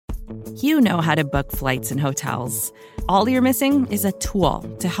You know how to book flights and hotels. All you're missing is a tool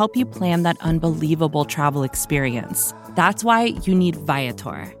to help you plan that unbelievable travel experience. That's why you need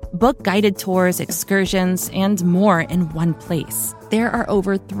Viator. Book guided tours, excursions, and more in one place. There are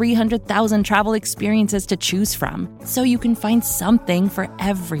over 300,000 travel experiences to choose from, so you can find something for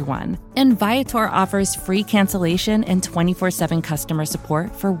everyone. And Viator offers free cancellation and 24/7 customer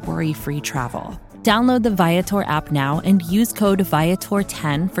support for worry-free travel. Download the Viator app now and use code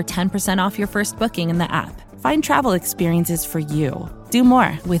Viator10 for 10% off your first booking in the app. Find travel experiences for you. Do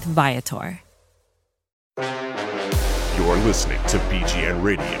more with Viator. You're listening to BGN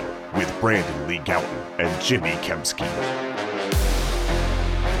Radio with Brandon Lee Gowton and Jimmy Kempski.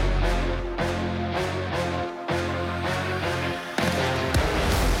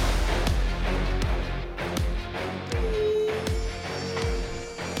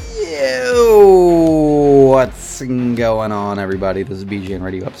 Yo, what's going on, everybody? This is BGN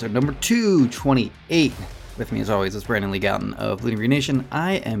Radio episode number 228. With me, as always, is Brandon Lee Gowton of Bleeding Green Nation.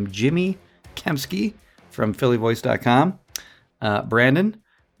 I am Jimmy Kempski from PhillyVoice.com. Brandon,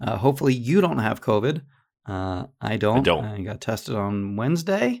 hopefully you don't have COVID. I don't. I got tested on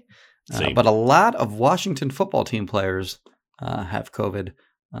Wednesday. But a lot of Washington football team players have COVID,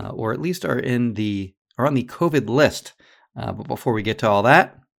 or at least are on the COVID list. But before we get to all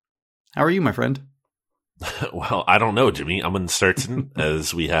that, how are you, my friend? Well, I don't know, Jimmy. I'm uncertain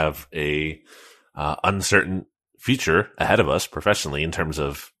as we have a uncertain future ahead of us professionally in terms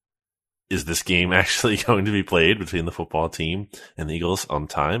of, is this game actually going to be played between the football team and the Eagles on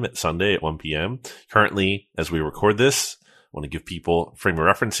time at Sunday at 1 p.m.? Currently, as we record this, I want to give people frame of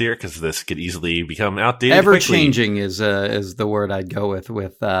reference here because this could easily become outdated. Ever-changing is the word I'd go with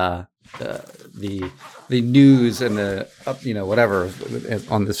the news and the whatever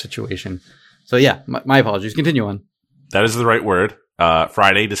on this situation. So yeah, my apologies. Continue on. That is the right word.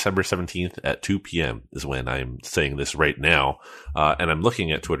 Friday, December 17th at 2 p.m. is when I'm saying this right now. And I'm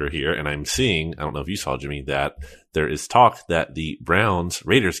looking at Twitter here and I'm seeing, I don't know if you saw, Jimmy, that there is talk that the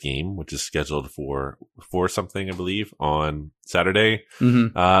Browns-Raiders game, which is scheduled for something, I believe, on Saturday,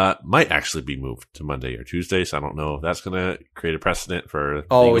 might actually be moved to Monday or Tuesday. So I don't know if that's going to create a precedent for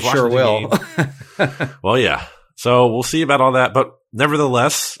the it sure will. Well, yeah. So we'll see about all that. But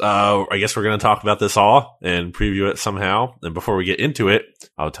nevertheless, I guess we're going to talk about this all and preview it somehow. And before we get into it,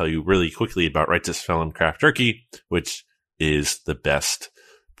 I'll tell you really quickly about Righteous Felon Craft Jerky, which is the best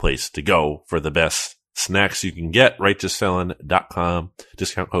place to go for the best snacks you can get. RighteousFelon.com.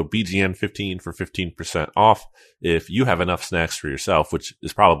 Discount code BGN15 for 15% off. If you have enough snacks for yourself, which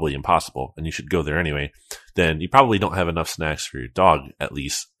is probably impossible, and you should go there anyway, then you probably don't have enough snacks for your dog, at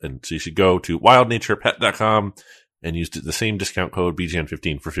least. And so you should go to WildNaturePet.com and use the same discount code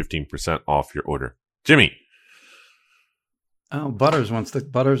BGN15 for 15% off your order. Jimmy. Oh, Butters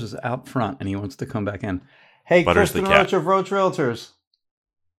is out front and he wants to come back in. Hey, Butters Kristen Roach of Roach Realtors.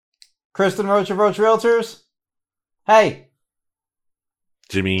 Kristen Roach of Roach Realtors. Hey.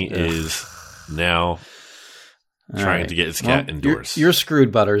 Jimmy is now trying to get his cat indoors. You're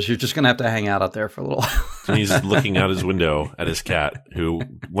screwed, Butters. You're just going to have to hang out there for a little while. Jimmy's looking out his window at his cat who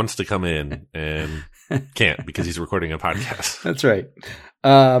wants to come in and can't because he's recording a podcast. That's right.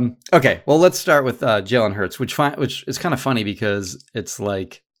 Okay, well, let's start with Jalen Hurts, which is kind of funny because it's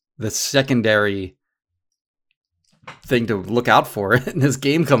like the secondary thing to look out for in this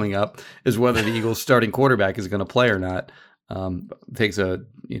game coming up is whether the Eagles' starting quarterback is going to play or not. Takes a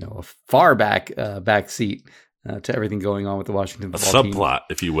far back seat to everything going on with the Washington football team. A subplot,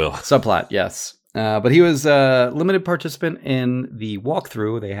 if you will. Subplot, yes. But he was a limited participant in the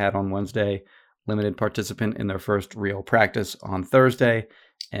walkthrough they had on Wednesday, limited participant in their first real practice on Thursday,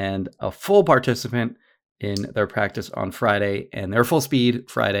 and a full participant in their practice on Friday, and their full speed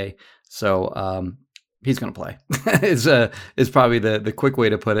Friday. So he's going to play. is probably the quick way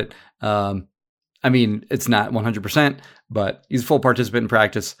to put it. I mean, it's not 100%, but he's a full participant in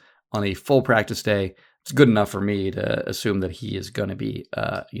practice on a full practice day. It's good enough for me to assume that he is going to be,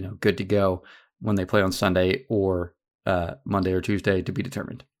 good to go when they play on Sunday or Monday or Tuesday, to be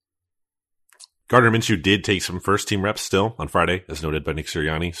determined. Gardner Minshew did take some first-team reps still on Friday, as noted by Nick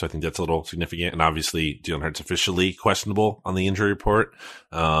Sirianni, so I think that's a little significant. And obviously, Jalen Hurts officially questionable on the injury report.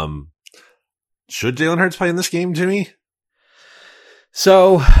 Should Jalen Hurts play in this game, Jimmy?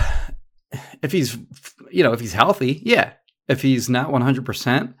 So, if he's healthy, yeah. If he's not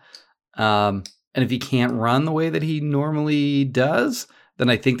 100%, and if he can't run the way that he normally does, then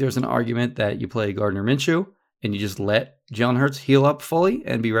I think there's an argument that you play Gardner Minshew and you just let Jalen Hurts heal up fully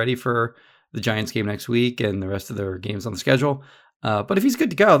and be ready for the Giants game next week and the rest of their games on the schedule. But if he's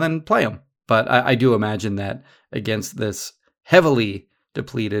good to go, then play him. But I do imagine that against this heavily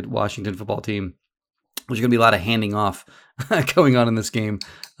depleted Washington football team. There's going to be a lot of handing off going on in this game,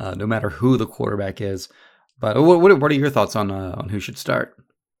 no matter who the quarterback is. But what are your thoughts on who should start?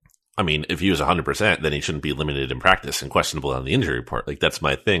 I mean, if he was 100%, then he shouldn't be limited in practice and questionable on the injury report. Like, that's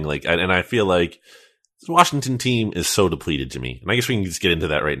my thing. Like, and I feel like the Washington team is so depleted to me. And I guess we can just get into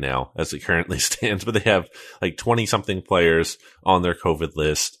that right now as it currently stands. But they have like 20-something players on their COVID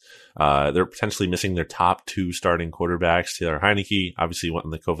list. They're potentially missing their top 2 starting quarterbacks. Taylor Heineke obviously went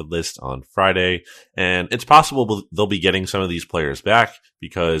on the COVID list on Friday. And it's possible they'll be getting some of these players back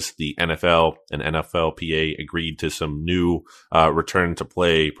because the NFL and NFLPA agreed to some new return to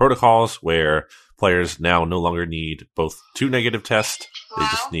play protocols where players now no longer need both 2 negative tests. They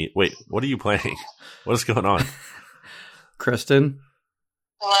just need – wait, what are you playing? What is going on? Kristen?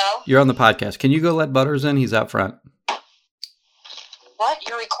 Hello? You're on the podcast. Can you go let Butters in? He's out front. What?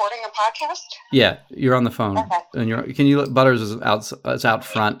 You're recording a podcast? Yeah, you're on the phone. Okay. And can you let Butters is out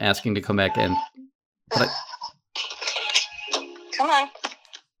front asking to come back in. Come on.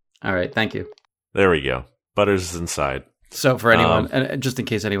 All right, thank you. There we go. Butters is inside. So for anyone, and just in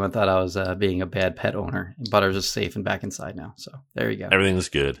case anyone thought I was being a bad pet owner, Butters is safe and back inside now. So there you go. Everything's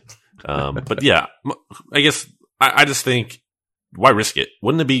good. But yeah, I guess I just think, why risk it?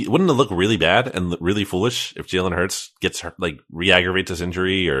 Wouldn't it look really bad and really foolish if Jalen Hurts gets like re-aggravates his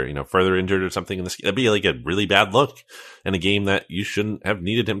injury or, further injured or something in this? That'd be like a really bad look in a game that you shouldn't have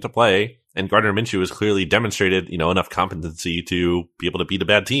needed him to play. And Gardner Minshew has clearly demonstrated, enough competency to be able to beat a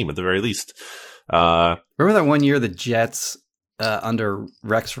bad team at the very least. Remember that one year the Jets under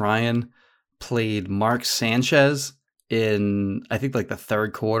Rex Ryan played Mark Sanchez in, I think, like the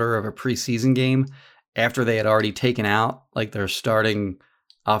third quarter of a preseason game after they had already taken out like their starting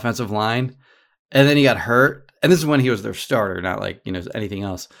offensive line, and then he got hurt. And this is when he was their starter, not like anything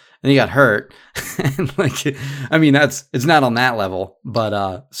else. And he got hurt, and it's not on that level,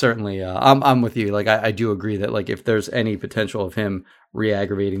 but certainly I'm with you. Like I do agree that like if there's any potential of him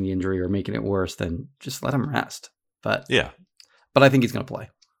re-aggravating the injury or making it worse, then just let him rest. But yeah, but I think he's going to play.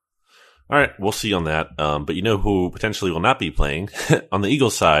 All right, we'll see on that. But who potentially will not be playing on the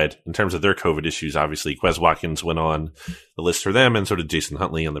Eagles side in terms of their COVID issues? Obviously, Quez Watkins went on the list for them, and so did Jason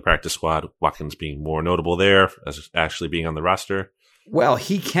Huntley on the practice squad. Watkins being more notable there as actually being on the roster. Well,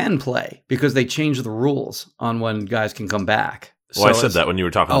 he can play because they changed the rules on when guys can come back. Well, I said that when you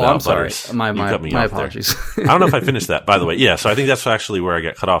were talking about I'm sorry. Butters. My apologies. I don't know if I finished that, by the way. Yeah, so I think that's actually where I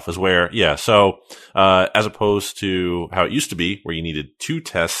got cut off, is where, so as opposed to how it used to be, where you needed 2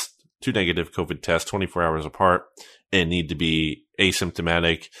 negative COVID tests 24 hours apart and need to be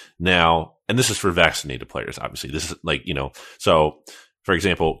asymptomatic now. And this is for vaccinated players, obviously. This is like, so for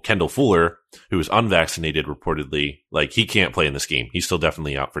example, Kendall Fuller, who is unvaccinated reportedly, like he can't play in this game. He's still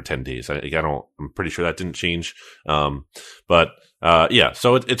definitely out for 10 days. I'm pretty sure that didn't change. So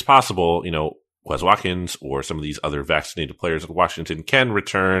it's possible, Quez Watkins or some of these other vaccinated players in Washington can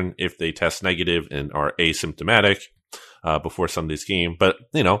return if they test negative and are asymptomatic before Sunday's game. But,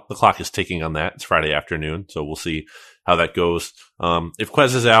 the clock is ticking on that. It's Friday afternoon, so we'll see how that goes. If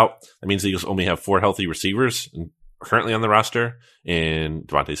Quez is out, that means the Eagles only have 4 healthy receivers currently on the roster in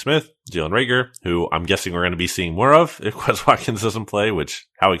Devontae Smith, Jalen Reagor, who I'm guessing we're going to be seeing more of if Quez Watkins doesn't play, which,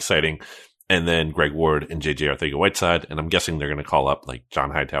 how exciting. And then Greg Ward and J.J. Arcega-Whiteside, and I'm guessing they're going to call up like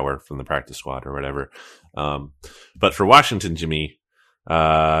John Hightower from the practice squad or whatever. But for Washington, Jimmy, should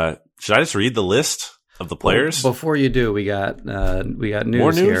I just read the list of the players? Before you do, we got news,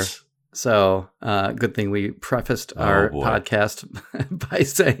 More news here. So good thing we prefaced our podcast by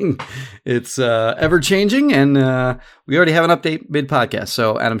saying it's ever changing, and we already have an update mid podcast.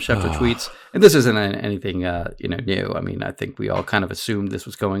 So Adam Schefter tweets, and this isn't anything new. I mean, I think we all kind of assumed this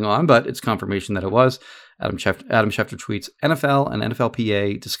was going on, but it's confirmation that it was. Adam Schefter tweets: NFL and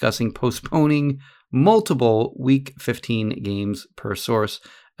NFLPA discussing postponing multiple Week 15 games per source,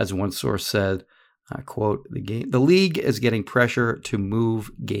 as one source said. Quote, the league is getting pressure to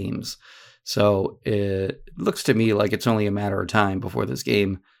move games. So it looks to me like it's only a matter of time before this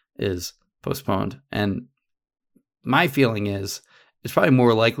game is postponed. And my feeling is it's probably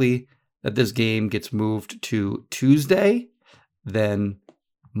more likely that this game gets moved to Tuesday than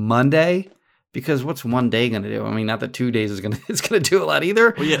Monday, because what's one day going to do? I mean, not that 2 days is going to do a lot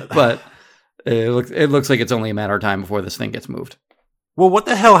either. Well, yeah. But it looks like it's only a matter of time before this thing gets moved. Well, what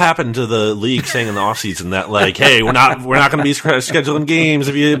the hell happened to the league saying in the offseason that like, hey, we're not going to be scheduling games.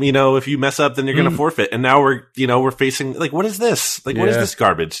 If if you mess up, then you're going to forfeit. And now we're facing like, what is this? Like, what is this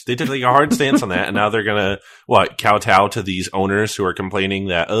garbage? They took like a hard stance on that. And now they're going to kowtow to these owners who are complaining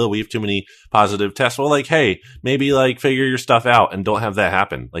that, we have too many positive tests. Well, like, hey, maybe like figure your stuff out and don't have that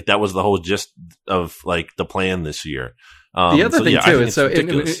happen. Like that was the whole gist of like the plan this year. The other thing too is, so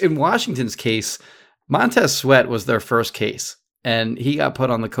ridiculous. in Washington's case, Montez Sweat was their first case, and he got put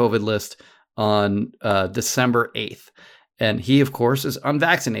on the COVID list on December 8th. And he, of course, is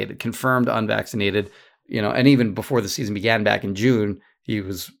unvaccinated, confirmed unvaccinated, and even before the season began back in June, he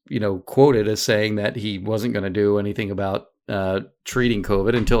was, quoted as saying that he wasn't going to do anything about treating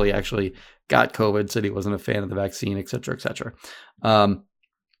COVID until he actually got COVID, said he wasn't a fan of the vaccine, et cetera, et cetera.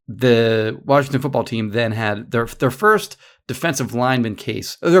 The Washington football team then had their first defensive lineman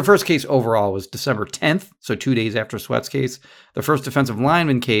case. Their first case overall was December 10th, so 2 days after Sweat's case. The first defensive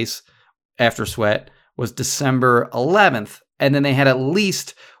lineman case after Sweat was December 11th. And then they had at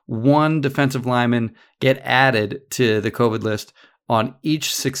least one defensive lineman get added to the COVID list on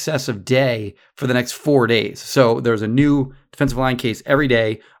each successive day for the next 4 days. So there's a new defensive line case every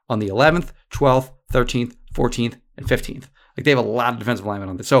day on the 11th, 12th, 13th, 14th, and 15th. Like, they have a lot of defensive linemen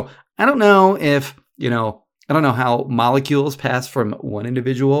on this. So I don't know if, I don't know how molecules pass from one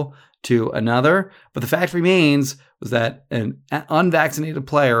individual to another, but the fact remains was that an unvaccinated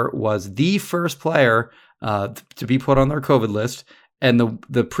player was the first player to be put on their COVID list, and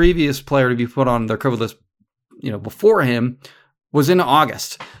the previous player to be put on their COVID list, before him was in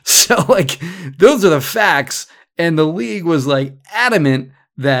August. So, those are the facts, and the league was adamant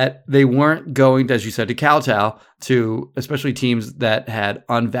that they weren't going, as you said, to kowtow to especially teams that had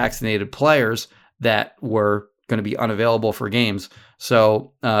unvaccinated players that were going to be unavailable for games.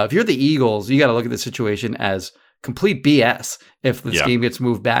 So if you're the Eagles, you got to look at the situation as complete BS if this game gets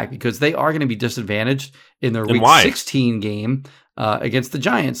moved back, because they are going to be disadvantaged in their Week 16 game against the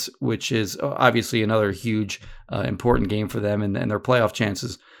Giants, which is obviously another huge, important game for them and their playoff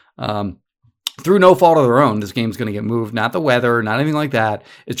chances. Through no fault of their own, this game's going to get moved. Not the weather, not anything like that.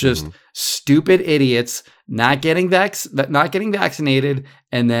 It's just stupid idiots not getting vaccinated,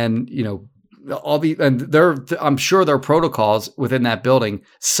 and then I'm sure their protocols within that building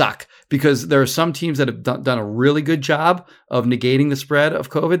suck, because there are some teams that have done a really good job of negating the spread of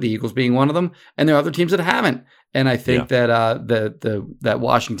COVID, the Eagles being one of them, and there are other teams that haven't. And I think that that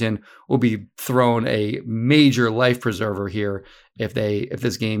Washington will be thrown a major life preserver here if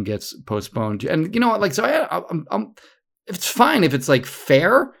this game gets postponed. And you know what? It's fine if it's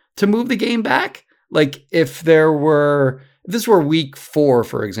fair to move the game back. If this were Week 4,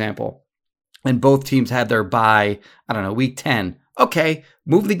 for example, and both teams had their bye, I don't know, Week 10. Okay,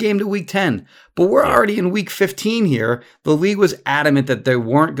 move the game to Week 10. But we're already in Week 15 here. The league was adamant that they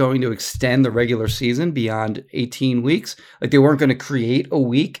weren't going to extend the regular season beyond 18 weeks. They weren't going to create a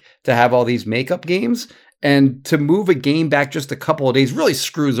week to have all these makeup games. And to move a game back just a couple of days really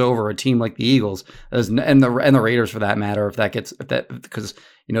screws over a team like the Eagles and the Raiders, for that matter. Because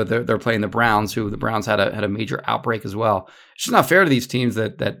they're playing the Browns, who the Browns had a major outbreak as well. It's just not fair to these teams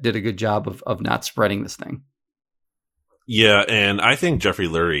that did a good job of not spreading this thing. Yeah, and I think Jeffrey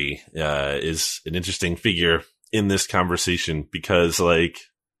Lurie is an interesting figure in this conversation because, I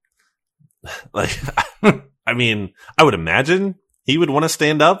mean, I would imagine he would want to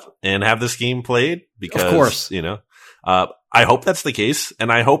stand up and have this game played because, of course, I hope that's the case.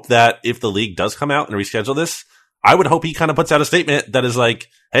 And I hope that if the league does come out and reschedule this, I would hope he kind of puts out a statement that is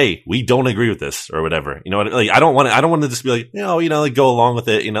hey, we don't agree with this or whatever. I don't want to just be go along with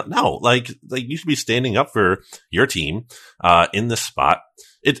it. No, you should be standing up for your team, in this spot.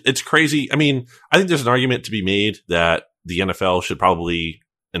 It's crazy. I mean, I think there's an argument to be made that the NFL should probably,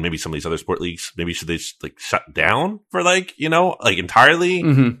 and maybe some of these other sport leagues, maybe should they shut down for entirely,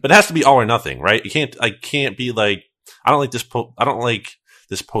 but it has to be all or nothing, right? I can't be I don't like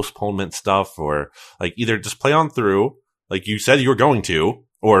this postponement stuff, or either just play on through, like you said you were going to,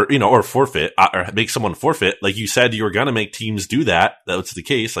 or forfeit, or make someone forfeit. Like you said, you were going to make teams do that. That's the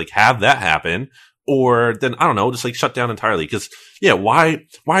case. Have that happen. Or then, I don't know, just shut down entirely. Because, why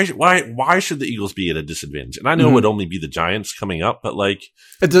should the Eagles be at a disadvantage? And I know it would only be the Giants coming up, but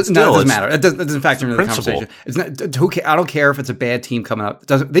it doesn't matter. It doesn't factor into the conversation. It's not. I don't care if it's a bad team coming up.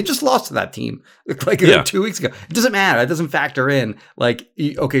 They just lost to that team 2 weeks ago. It doesn't matter. It doesn't factor in.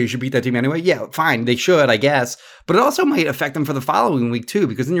 You should beat that team anyway. Yeah, fine. They should, I guess. But it also might affect them for the following week too,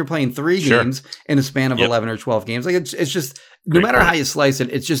 because then you're playing 3 games in a span of 11 or 12 games. It's just. No matter how you slice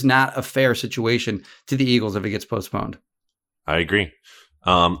it, it's just not a fair situation to the Eagles if it gets postponed. I agree.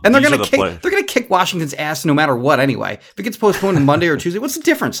 And they're going to kick Washington's ass no matter what anyway. If it gets postponed on Monday or Tuesday, what's the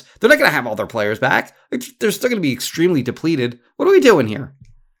difference? They're not going to have all their players back. They're still going to be extremely depleted. What are we doing here?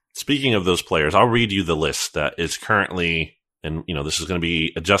 Speaking of those players, I'll read you the list that is currently, and this is going to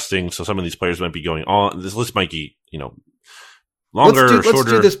be adjusting, so some of these players might be going on. This list might be, longer or shorter. Let's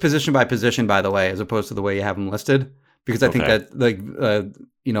do this position by position, by the way, as opposed to the way you have them listed. because I think Okay. that like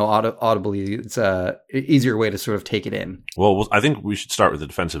audibly it's a easier way to sort of take it in. Well, I think we should start with the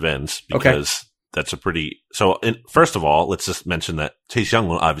defensive ends because that's a pretty. So, first of all, let's just mention that Chase Young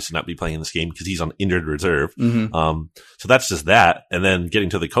will obviously not be playing in this game because he's on injured reserve. So that's just that. And then getting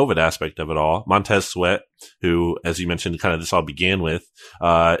to the COVID aspect of it all, Montez Sweat, who, as you mentioned, kind of this all began with,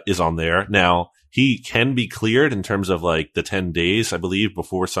 is on there. Now, he can be cleared in terms of like the 10 days, I believe,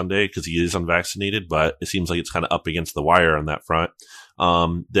 before Sunday because he is unvaccinated, but it seems like it's kind of up against the wire on that front.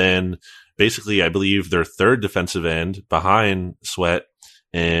 Then basically, I believe their third defensive end behind Sweat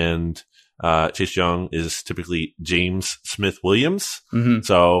and Chase Young is typically James Smith-Williams.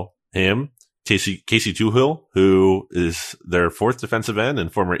 So him, Casey Tuhill, who is their fourth defensive end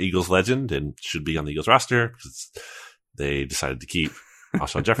and former Eagles legend and should be on the Eagles roster because they decided to keep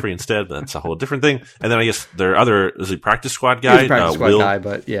Alshon Jeffrey instead, but that's a whole different thing. And then I guess their other is a practice squad guy,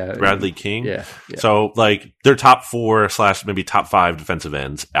 But yeah, Bradley King. Yeah. So like their top 4 / maybe top 5 defensive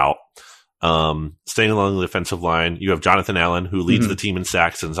ends out. Staying along the defensive line, you have Jonathan Allen, who leads the team in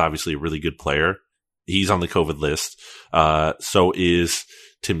sacks and is obviously a really good player. He's on the COVID list. So is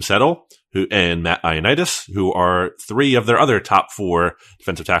Tim Settle and Matt Ioannidis, who are 3 of their other top 4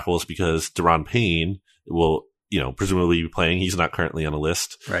 defensive tackles because Deron Payne will, presumably be playing. He's not currently on a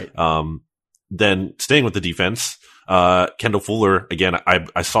list. Right. Then staying with the defense, Kendall Fuller, again,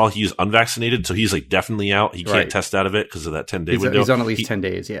 I saw he's unvaccinated, so he's like definitely out. He can't test out of it because of that 10-day window. He's on at least 10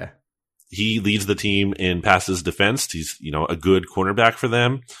 days. Yeah. He leads the team in passes defense. He's, a good cornerback for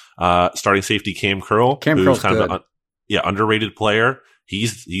them. Starting safety Cam Curl, Curl's kind good. of underrated player.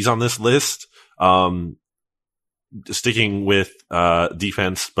 He's on this list. Sticking with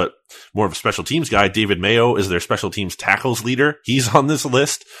defense, but more of a special teams guy, David Mayo is their special teams tackles leader. He's on this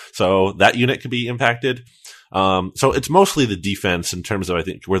list, so that unit could be impacted. So it's mostly the defense in terms of, I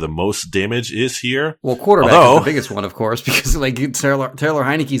think, where the most damage is here. Well, quarterback is the biggest one, of course, because like Taylor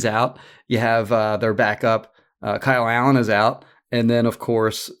Heineke's out. You have their backup, Kyle Allen is out. And then, of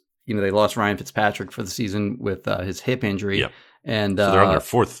course, they lost Ryan Fitzpatrick for the season with his hip injury. Yep. And so they're on their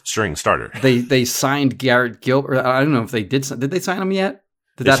 4th string starter. They signed Garrett Gilbert. I don't know if they did. Did they sign him yet?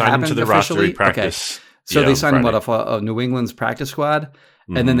 Did they that signed happen him to the officially? roster practice? Okay. So they signed him Friday. off of New England's practice squad.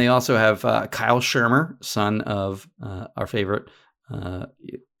 And then they also have Kyle Shermer, son of our favorite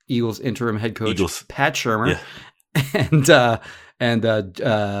Eagles interim head coach, Pat Shermer, and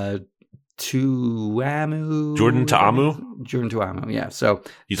Jordan Ta'amu. Yeah. So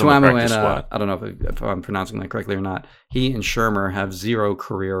he's on the Ta'amu practice and squad. I don't know if I'm pronouncing that correctly or not. He and Shermer have 0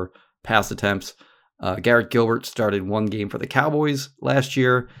 career pass attempts. Garrett Gilbert started 1 game for the Cowboys last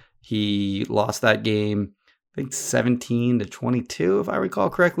year. He lost that game, I think 17-22, if I recall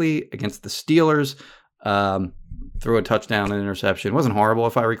correctly, against the Steelers. Threw a touchdown and interception. It wasn't horrible,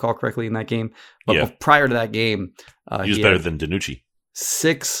 if I recall correctly, in that game. But prior to that game, he was better than DiNucci.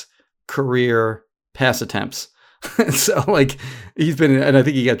 6 career pass attempts. So, he's been, and I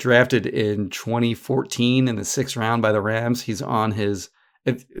think he got drafted in 2014 in the 6th round by the Rams. He's on his,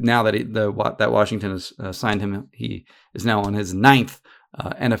 now that that Washington has signed him, he is now on his 9th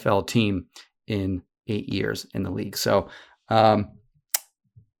NFL team in 8 years in the league. So,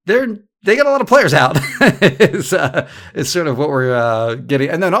 they got a lot of players out. is sort of what we're getting.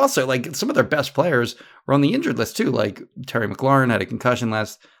 And then also, some of their best players were on the injured list too. Like Terry McLaurin had a concussion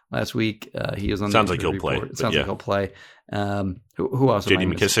last week. He was on. Sounds the like he'll report. play. It sounds like he'll play. Who else? J.D.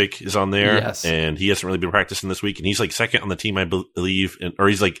 McKissick is on there, yes. And he hasn't really been practicing this week. And he's second on the team, I believe, or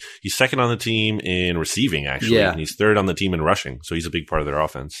he's second on the team in receiving actually, and he's third on the team in rushing. So he's a big part of their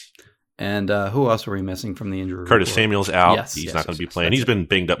offense. And who else were we missing from the injury Curtis report? Samuel's out. Yes, he's not going to be playing. He's been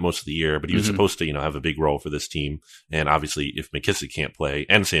banged up most of the year, but he was supposed to, have a big role for this team. And obviously, if McKissick can't play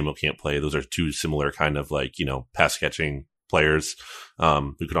and Samuel can't play, those are 2 similar kind of pass catching players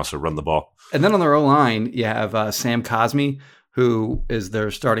who can also run the ball. And then on their O-line, you have Sam Cosmi, who is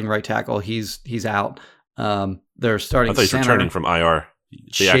their starting right tackle. He's out. They're starting. I thought he's center. returning from IR.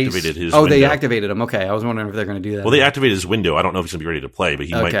 They activated his. Oh, window. they activated him. Okay, I was wondering if they're going to do that. Well, they activated his window. I don't know if he's going to be ready to play, but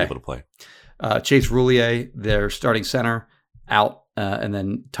he might be able to play. Chase Roulier, their starting center, out. And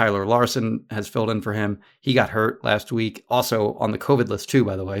then Tyler Larson has filled in for him. He got hurt last week. Also on the COVID list too,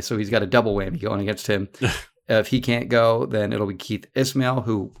 by the way. So he's got a double whammy going against him. If he can't go, then it'll be Keith Ismail,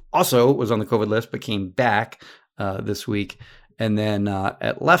 who also was on the COVID list but came back this week. And then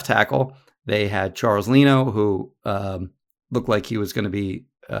at left tackle, they had Charles Leno, who looked like he was going to be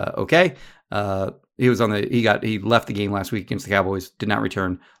okay. He left the game last week against the Cowboys, did not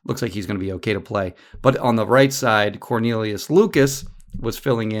return. Looks like he's going to be okay to play. But on the right side, Cornelius Lucas was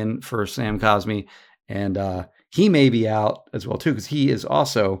filling in for Sam Cosmi, and he may be out as well too because he is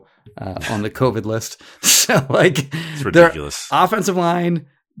also on the COVID list. So like, It's ridiculous. their offensive line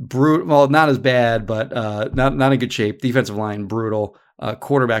brutal. Well, not as bad, but not in good shape. Defensive line brutal.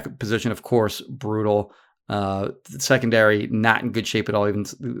 Quarterback position, of course, brutal. Secondary not in good shape at all. Even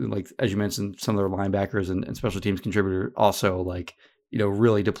like as you mentioned, some of their linebackers and special teams contributor also like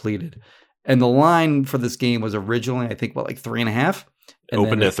really depleted. And the line for this game was originally, I think, 3.5.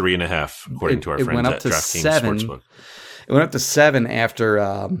 Opened at 3.5, according to our friends at DraftKings Sportsbook. It went up to 7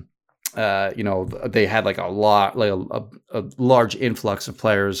 after, they had like a large influx of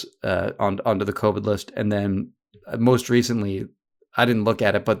players onto the COVID list. And then most recently, I didn't look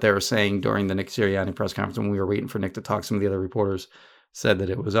at it, but they were saying during the Nick Sirianni press conference when we were waiting for Nick to talk, some of the other reporters said that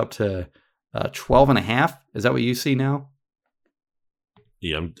it was up to 12.5. Is that what you see now?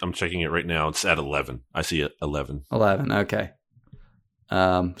 Yeah, I'm checking it right now. It's at 11. I see it 11. 11. Okay.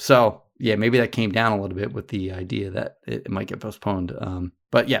 So yeah, maybe that came down a little bit with the idea that it might get postponed.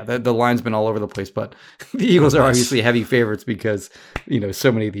 But yeah, the line's been all over the place. But the Eagles are obviously heavy favorites because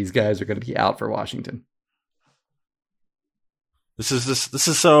so many of these guys are going to be out for Washington. This is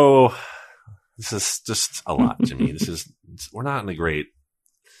just a lot, Jimmy. We're not in a great.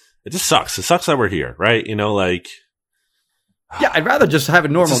 It just sucks. It sucks that we're here, right? Yeah, I'd rather just have a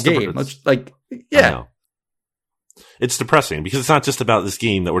normal game. Yeah. It's depressing because it's not just about this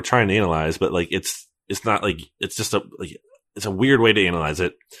game that we're trying to analyze, but like it's not like it's just it's a weird way to analyze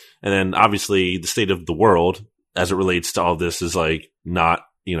it. And then obviously the state of the world as it relates to all this is like not,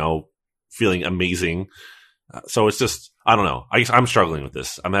 feeling amazing. So it's just, I don't know. I guess I'm struggling with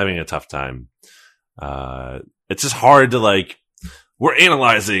this. I'm having a tough time. It's just hard to we're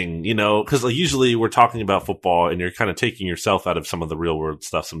analyzing, because usually we're talking about football and you're kind of taking yourself out of some of the real world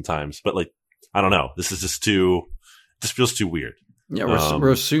stuff sometimes. But I don't know. This is just just feels too weird. Yeah,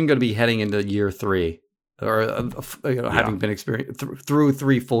 we're soon going to be heading into year 3, or having been experienced through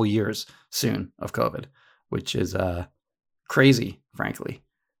 3 full years soon of COVID, which is crazy, frankly.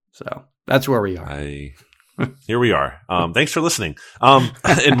 So that's where we are. Here we are. Thanks for listening.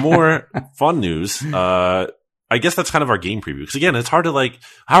 In more fun news, I guess that's kind of our game preview. Because again, it's hard to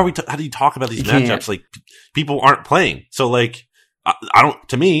how do you talk about these matchups? People aren't playing. So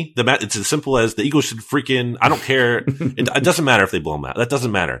to me, it's as simple as the Eagles should I don't care. It doesn't matter if they blow them out. That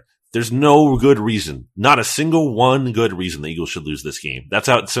doesn't matter. There's no good reason, not a single one good reason the Eagles should lose this game. That's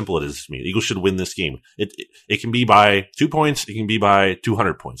how simple it is to me. The Eagles should win this game. It can be by 2 points. It can be by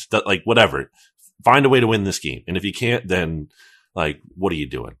 200 points. Whatever. Find a way to win this game. And if you can't, then what are you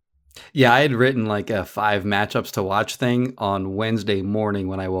doing? Yeah, I had written a 5 matchups to watch thing on Wednesday morning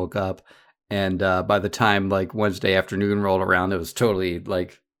when I woke up. And by the time Wednesday afternoon rolled around, it was totally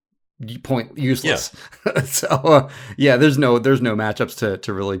useless. Yeah. So there's no matchups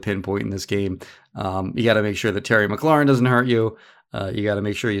to really pinpoint in this game. You got to make sure that Terry McLaurin doesn't hurt you. You got to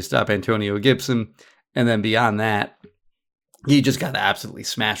make sure you stop Antonio Gibson. And then beyond that, you just got to absolutely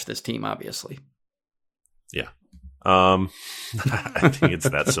smash this team, obviously. Yeah. I think it's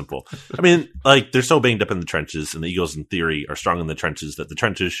that simple. I mean, they're so banged up in the trenches, and the Eagles, in theory, are strong in the trenches that the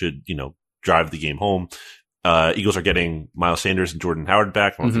trenches should, drive the game home. Eagles are getting Miles Sanders and Jordan Howard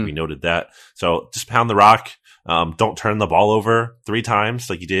back. I don't think we noted that. So just pound the rock. Don't turn the ball over 3 times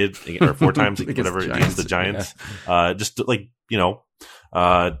like you did, or 4 times, against the Giants. Yeah. Just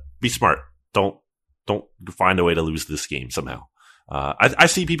be smart. Don't find a way to lose this game somehow. I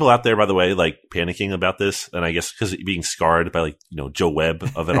see people out there, by the way, panicking about this, and I guess because being scarred by Joe Webb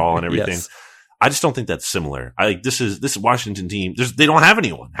of it all and everything. Yes. I just don't think that's similar. This Washington team. They don't have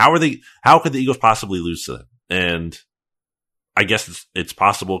anyone. How could the Eagles possibly lose to them? And I guess it's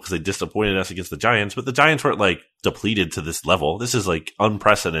possible because they disappointed us against the Giants, but the Giants weren't depleted to this level. This is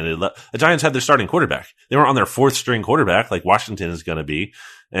unprecedented. The Giants had their starting quarterback. They weren't on their 4th string quarterback like Washington is going to be.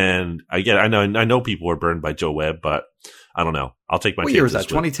 And I know people were burned by Joe Webb, but I don't know. I'll take my chances. What year was that?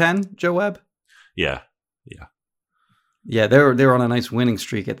 2010, Joe Webb? Yeah. Yeah, they were on a nice winning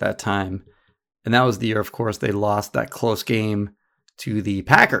streak at that time. And that was the year, of course, they lost that close game to the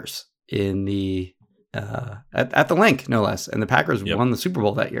Packers in the at the Link, no less. And the Packers won the Super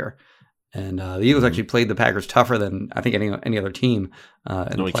Bowl that year. And the Eagles actually played the Packers tougher than I think any other team.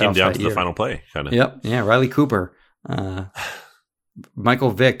 It came down to the final play, kind of. Yep. Yeah. Riley Cooper,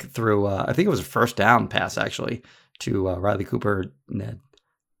 Michael Vick threw I think it was a first down pass actually to Riley Cooper in the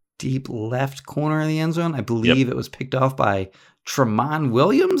deep left corner of the end zone. I believe it was picked off by Tramon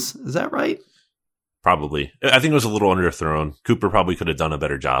Williams. Is that right? Probably. I think it was a little underthrown. Cooper probably could have done a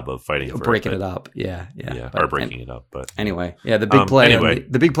better job of fighting for breaking it up. Yeah. Or breaking it up. But anyway, the big play.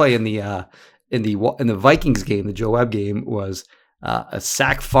 The big play in the Vikings game, the Joe Webb game, was a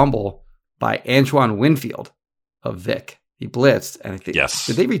sack fumble by Antoine Winfield, of Vic. He blitzed, and I think yes.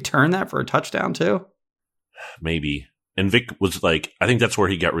 Did they return that for a touchdown too? Maybe. And Vic was like, I think that's where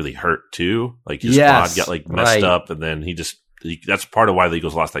he got really hurt too. Like his quad got like messed up, and then that's part of why the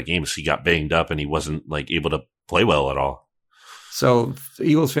Eagles lost that game. Is he got banged up and he wasn't like able to play well at all. So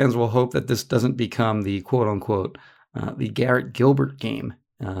Eagles fans will hope that this doesn't become the quote unquote the Garrett Gilbert game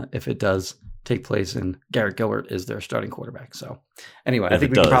if it does take place and Garrett Gilbert is their starting quarterback. So anyway, I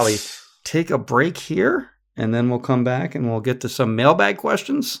think we can probably take a break here, and then we'll come back and we'll get to some mailbag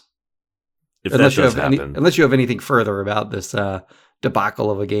questions. If that does happen. Unless you have anything further about this debacle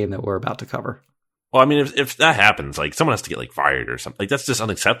of a game that we're about to cover. Well, I mean, if that happens, like someone has to get like fired or something. Like that's just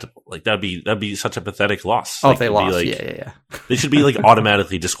unacceptable. Like that'd be such a pathetic loss. Oh, like, if they lost, like, yeah. They should be like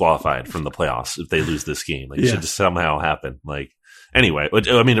automatically disqualified from the playoffs if they lose this game. Like it should just somehow happen. Like anyway,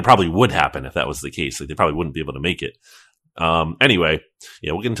 I mean, it probably would happen if that was the case. Like they probably wouldn't be able to make it. Anyway,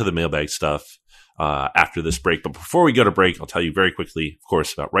 yeah, we'll get into the mailbag stuff after this break. But before we go to break, I'll tell you very quickly, of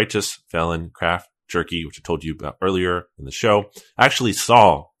course, about Righteous Felon Craft Jerky, which I told you about earlier in the show. I actually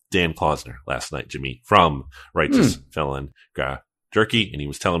saw Dan Klausner last night, Jimmy, from Righteous Felon Craft Jerky, and he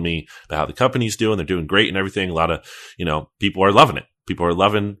was telling me about how the company's doing. They're doing great and everything. A lot of, people are loving it. People are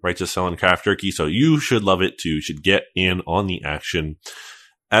loving Righteous Felon Craft Jerky, so you should love it too. You should get in on the action.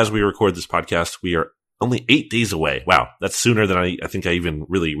 As we record this podcast, we are only 8 days away. Wow, that's sooner than I think I even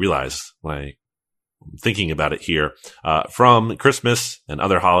really realized when I'm thinking about it here, from Christmas and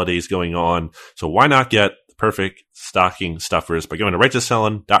other holidays going on. So why not get the perfect stocking stuffers by going to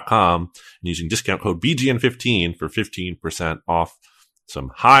righteousfelon.com and using discount code BGN15 for 15% off some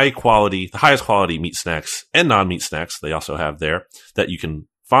the highest quality meat snacks and non-meat snacks they also have there that you can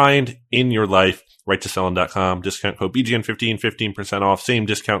find in your life. Righteousfelon.com, discount code BGN15, 15% off. Same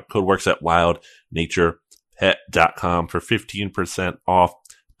discount code works at wildnaturepet.com for 15% off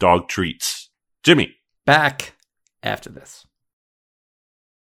dog treats. Jimmy. Back after this.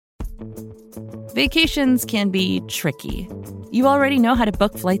 Vacations can be tricky. You already know how to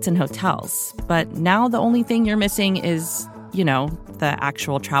book flights and hotels, but now the only thing you're missing is, the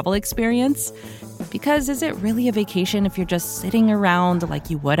actual travel experience. Because is it really a vacation if you're just sitting around like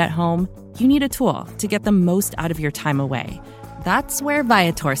you would at home? You need a tool to get the most out of your time away. That's where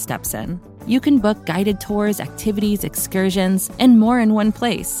Viator steps in. You can book guided tours, activities, excursions, and more in one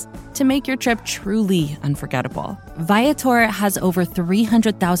place to make your trip truly unforgettable. Viator has over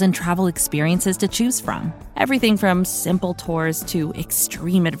 300,000 travel experiences to choose from. Everything from simple tours to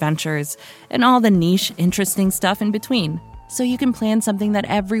extreme adventures and all the niche, interesting stuff in between. So you can plan something that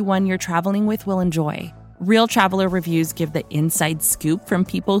everyone you're traveling with will enjoy. Real traveler reviews give the inside scoop from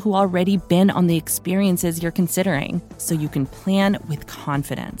people who already been on the experiences you're considering, so you can plan with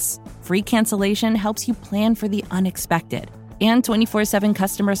confidence. Free cancellation helps you plan for the unexpected. And 24/7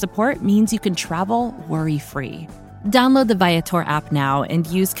 customer support means you can travel worry-free. Download the Viator app now and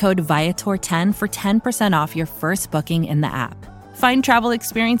use code Viator10 for 10% off your first booking in the app. Find travel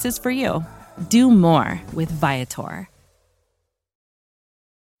experiences for you. Do more with Viator.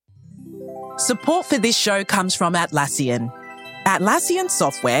 Support for this show comes from Atlassian. Atlassian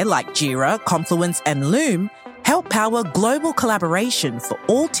software like Jira, Confluence, and Loom help power global collaboration for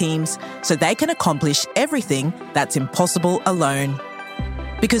all teams so they can accomplish everything that's impossible alone.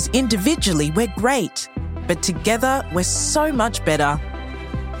 Because individually we're great, but together we're so much better.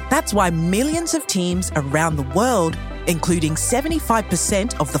 That's why millions of teams around the world, including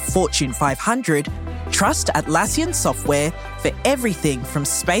 75% of the Fortune 500, trust Atlassian software for everything from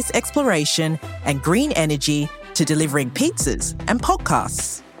space exploration and green energy to delivering pizzas and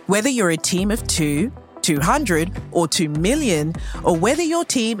podcasts. Whether you're a team of 2, 200, or 2 million, or whether your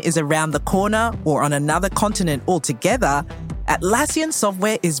team is around the corner or on another continent altogether, Atlassian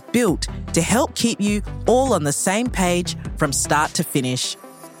software is built to help keep you all on the same page from start to finish.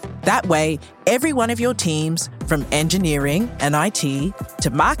 That way, every one of your teams, from engineering and IT to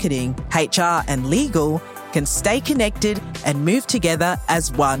marketing, HR, and legal, can stay connected and move together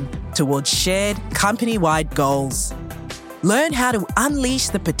as one towards shared company-wide goals. Learn how to unleash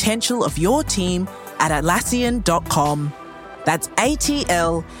the potential of your team at Atlassian.com. That's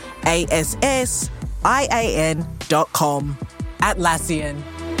ATLASSIAN.com. Atlassian.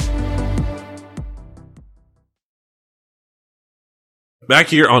 Back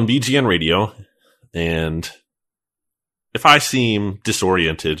here on BGN Radio, and if I seem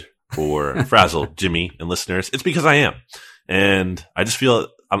disoriented or frazzled, Jimmy and listeners, it's because I am. And I just feel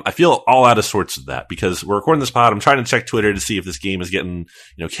all out of sorts of that because we're recording this pod. I'm trying to check Twitter to see if this game is getting,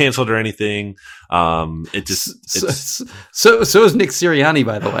 canceled or anything. So is Nick Sirianni,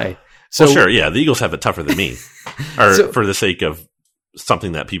 by the way. So well, sure. Yeah. The Eagles have it tougher than me or for the sake of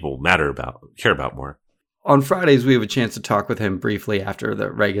something that people care about more. on Fridays, we have a chance to talk with him briefly after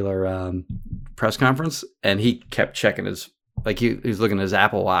the regular press conference, and he kept checking his, like he was looking at his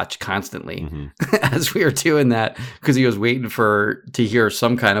Apple Watch constantly as we were doing that because he was waiting to hear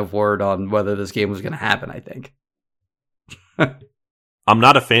some kind of word on whether this game was going to happen, I think. I'm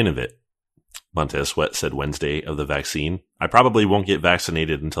not a fan of it, Montez Sweat said Wednesday of the vaccine. I probably won't get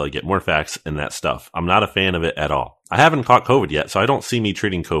vaccinated until I get more facts and that stuff. I'm not a fan of it at all. I haven't caught COVID yet, so I don't see me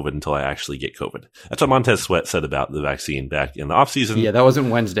treating COVID until I actually get COVID. That's what Montez Sweat said about the vaccine back in the offseason. Yeah, that wasn't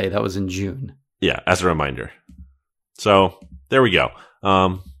Wednesday. That was in June. Yeah, as a reminder. So there we go.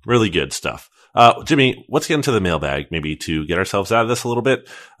 Really good stuff. Jimmy, let's get into the mailbag, maybe to get ourselves out of this a little bit,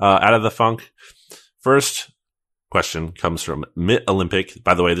 out of the funk. First question comes from Mitt Olympic.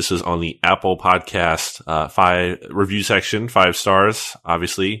 By the way, this is on the Apple Podcast 5 review section, 5 stars,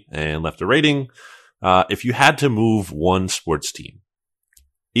 obviously, and left a rating. If you had to move one sports team,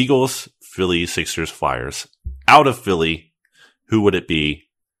 Eagles, Phillies, Sixers, Flyers, out of Philly, who would it be?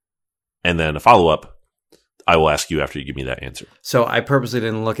 And then a follow-up, I will ask you after you give me that answer. So I purposely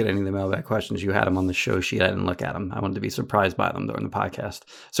didn't look at any of the mailbag questions. You had them on the show sheet. I didn't look at them. I wanted to be surprised by them during the podcast.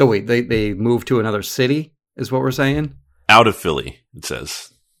 So wait, they moved to another city is what we're saying? Out of Philly, it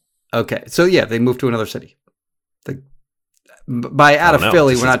says. Okay. So yeah, they moved to another city. By out of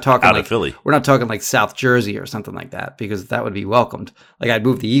Philly, we're not talking like Philly. We're not talking like South Jersey or something like that, because that would be welcomed. Like I'd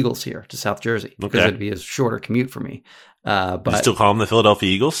move the Eagles here to South Jersey because it'd be a shorter commute for me. But you still call them the Philadelphia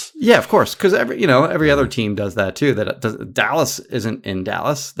Eagles? Yeah, of course, because every other team does that too. Dallas isn't in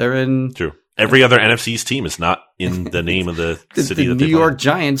Dallas; they're in. True. Every other NFC's team is not in the name of the city. The New York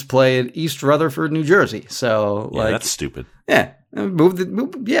Giants play at East Rutherford, New Jersey. So that's stupid. Yeah. Move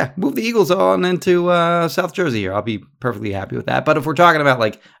the Eagles on into South Jersey here. I'll be perfectly happy with that. But if we're talking about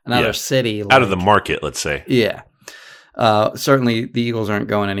like another city, out of the market, let's say, certainly the Eagles aren't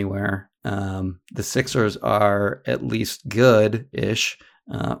going anywhere. The Sixers are at least good-ish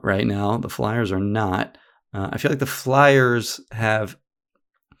right now. The Flyers are not. I feel like the Flyers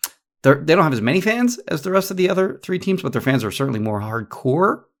they don't have as many fans as the rest of the other 3 teams, but their fans are certainly more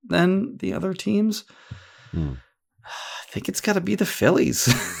hardcore than the other teams. I think it's got to be the Phillies.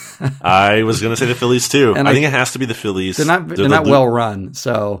 I was going to say the Phillies too. And I think it has to be the Phillies. They're not well run,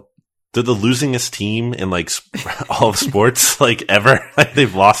 so they're the losingest team in like all of sports, like ever. Like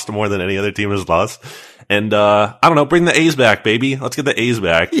they've lost more than any other team has lost. And I don't know, bring the A's back, baby. Let's get the A's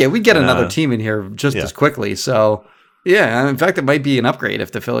back. Yeah, we get another team in here just as quickly. So yeah, in fact, it might be an upgrade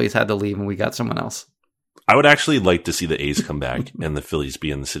if the Phillies had to leave and we got someone else. I would actually like to see the A's come back and the Phillies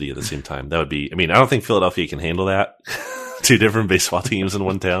be in the city at the same time. That would be, I don't think Philadelphia can handle that. 2 different baseball teams in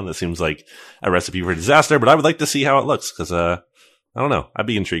one town. That seems like a recipe for disaster, but I would like to see how it looks because, I don't know. I'd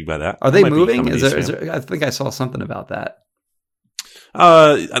be intrigued by that. Are they moving? Is there, I think I saw something about that.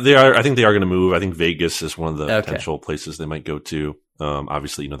 They are. I think they are going to move. I think Vegas is one of the potential places they might go to.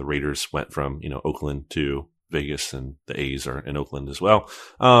 Obviously, the Raiders went from, Oakland to Vegas, and the A's are in Oakland as well.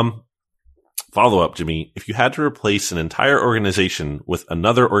 Follow up, Jimmy. If you had to replace an entire organization with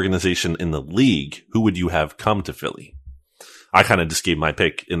another organization in the league, who would you have come to Philly? I kind of just gave my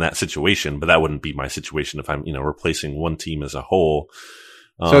pick in that situation, but that wouldn't be my situation if I'm, replacing one team as a whole.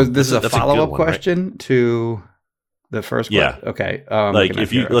 So this is a follow-up question to the first question? Yeah. Okay. Like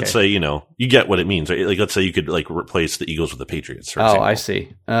if you, let's say, you get what it means, right? Like, let's say you could replace the Eagles with the Patriots, for example. I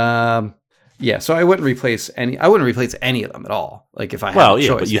see. Yeah, so I wouldn't replace any of them at all. Like if I had a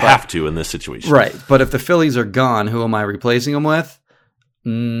choice. But you have to in this situation. Right. But if the Phillies are gone, who am I replacing them with?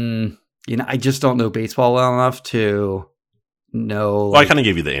 I just don't know baseball well enough to know. Well, I kind of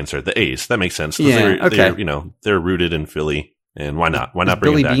gave you the answer. The A's. That makes sense. Yeah, They're rooted in Philly, and why not? Why not Is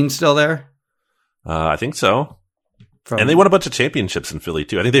bring Billy it back? Bean still there? I think so. And they won a bunch of championships in Philly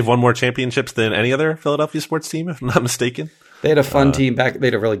too. I think they've won more championships than any other Philadelphia sports team, if I'm not mistaken. They had a fun team back. They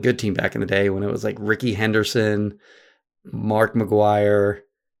had a really good team back in the day when it was like Ricky Henderson, Mark McGuire,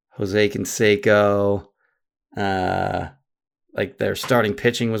 Jose Canseco. Like their starting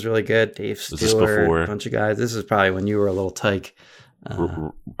pitching was really good. Dave Stewart, a bunch of guys. This is probably when you were a little tyke.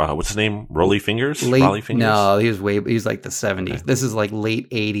 What's his name? Rolly Fingers? Rolly Fingers? No, he was like the 70s. Okay. This is like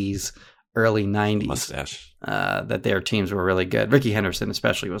late 80s, early 90s. Mustache. That their teams were really good. Ricky Henderson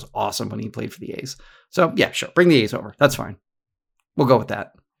especially was awesome when he played for the A's. So yeah, sure. Bring the A's over. That's fine. We'll go with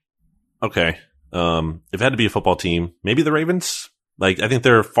that. Okay. If it had to be a football team, maybe the Ravens. Like, I think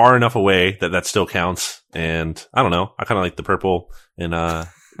they're far enough away that still counts. And I don't know. I kind of like the purple, and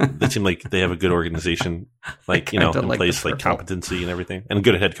they seem like they have a good organization, like, in place, like competency and everything, and a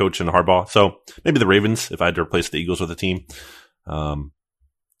good head coach in Harbaugh. So maybe the Ravens if I had to replace the Eagles with a team. And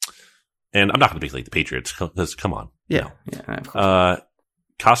I'm not going to be like the Patriots because come on. Yeah. Yeah. Of course.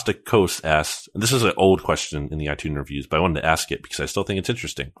 Costa Coast asked, and this is an old question in the iTunes reviews, but I wanted to ask it because I still think it's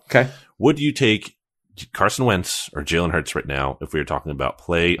interesting. Okay. Would you take Carson Wentz or Jalen Hurts right now if we were talking about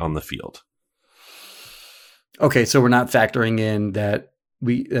play on the field? Okay, so we're not factoring in that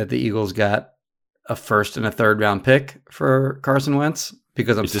the Eagles got a first and a third round pick for Carson Wentz,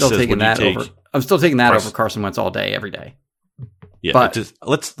 because I'm still taking that over. I'm still taking that over Carson Wentz all day, every day. Yeah, but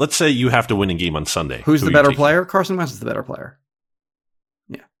let's say you have to win a game on Sunday. Who's the better player? Carson Wentz is the better player.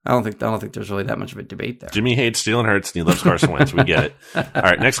 Yeah, I don't think there's really that much of a debate there. Jimmy hates Jalen Hurts and he loves Carson Wentz. We get it. All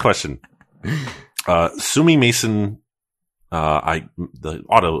right, next question. Sumi Mason.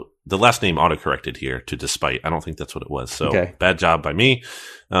 The last name auto-corrected here to despite. I don't think that's what it was. So okay. Bad job by me.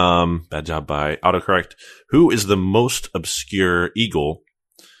 Bad job by autocorrect. Who is the most obscure Eagle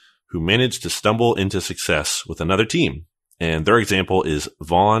who managed to stumble into success with another team? And their example is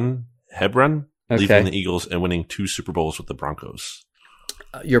Vaughn Hebron, leaving the Eagles and winning 2 Super Bowls with the Broncos.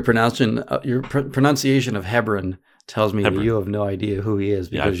 Your pronunciation of Hebron tells me that you have no idea who he is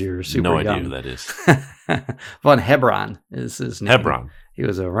because you're super young. No idea who that is. Von Hebron is his name. Hebron. He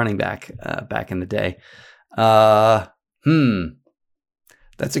was a running back back in the day. That's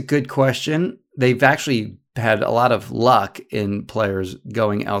a good question. They've actually had a lot of luck in players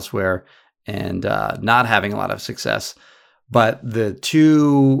going elsewhere and not having a lot of success. But the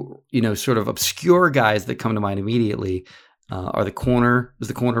two, sort of obscure guys that come to mind immediately are the corner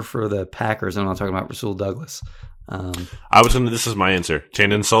for the Packers. And I'm not talking about Rasul Douglas. This is my answer.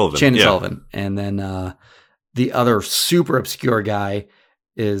 Chandon Sullivan. Sullivan. And then the other super obscure guy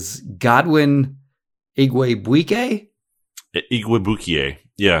is Godwin Igwebuike. Igwebuike,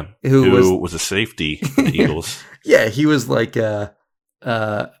 yeah. Who was a safety for the Eagles. Yeah, he was like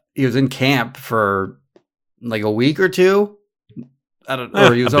he was in camp for like a week or two. I don't know.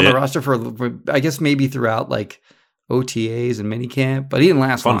 Or he was on the roster for I guess maybe throughout like OTAs and minicamp, but he didn't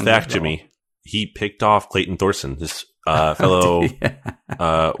last long. Fun fact, Jimmy. He picked off Clayton Thorson, his fellow.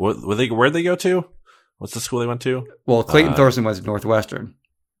 Where'd they go to? What's the school they went to? Well, Clayton Thorson was Northwestern.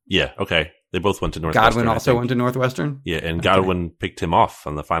 Yeah, okay. They both went to Northwestern. Godwin also went to Northwestern? Yeah, and Godwin picked him off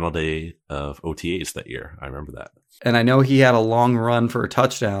on the final day of OTAs that year. I remember that. And I know he had a long run for a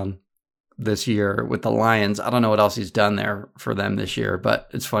touchdown this year with the Lions. I don't know what else he's done there for them this year, but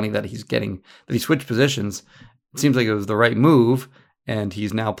it's funny that he switched positions. It seems like it was the right move, and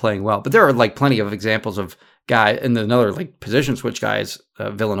he's now playing well. But there are like plenty of examples of guys, and another like position switch guys,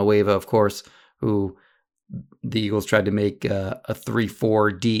 Villanueva, of course, who the Eagles tried to make a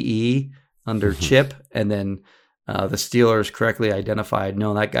 3-4 DE under Chip, and then the Steelers correctly identified,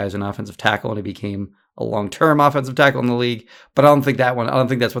 no, that guy's an offensive tackle, and he became a long-term offensive tackle in the league. But I don't think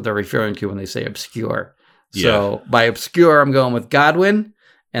that's what they're referring to when they say obscure. Yeah. So by obscure, I'm going with Godwin,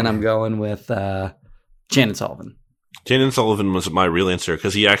 and I'm going with Chandon Sullivan. Chandon Sullivan was my real answer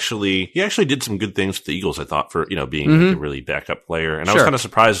because he actually did some good things with the Eagles, I thought, for being like a really backup player. And I was kind of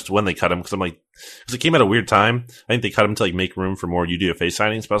surprised when they cut him because it came at a weird time. I think they cut him to like make room for more UDFA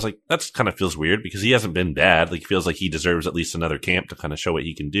signings, but I was like, that kind of feels weird because he hasn't been bad. Like, he feels like he deserves at least another camp to kind of show what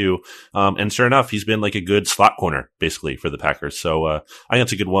he can do. And sure enough, he's been like a good slot corner basically for the Packers. So I think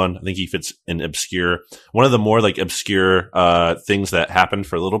that's a good one. I think he fits in obscure. One of the more like obscure things that happened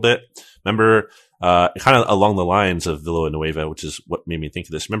for a little bit. Remember, kind of along the lines of Villanueva, which is what made me think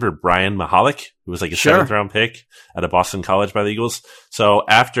of this. Remember Brian Mahalik, who was like a 7th round pick at a Boston college by the Eagles? So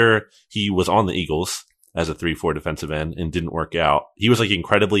after he was on the Eagles as a 3-4 defensive end and didn't work out, he was like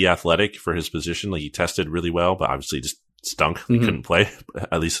incredibly athletic for his position. Like, he tested really well, but obviously just stunk. He couldn't play,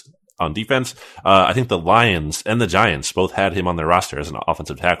 at least on defense. I think the Lions and the Giants both had him on their roster as an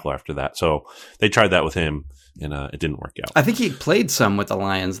offensive tackle after that. So they tried that with him. And it didn't work out. I think he played some with the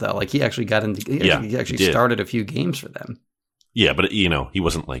Lions, though. Like, he actually got into. He actually started a few games for them. Yeah, but he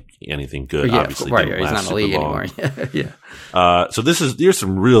wasn't like anything good. Obviously, right. He's not in the league anymore. Yeah. So there's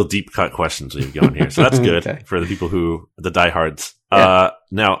some real deep cut questions we have going here. So that's good for the people the diehards.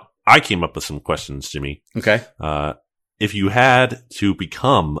 Now I came up with some questions, Jimmy. Okay. If you had to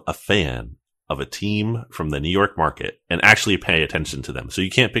become a fan of a team from the New York market and actually pay attention to them. So you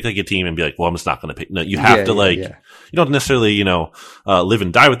can't pick like a team and be like, well, I'm just not going to pick. No, you have to you don't necessarily, live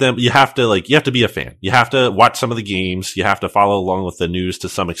and die with them. But you have to be a fan. You have to watch some of the games. You have to follow along with the news to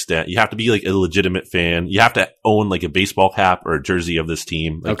some extent. You have to be like a legitimate fan. You have to own like a baseball cap or a jersey of this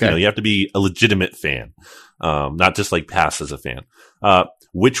team. Like, you have to be a legitimate fan. Not just like pass as a fan.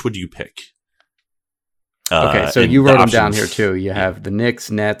 Which would you pick? So you wrote them down here too. You have the Knicks,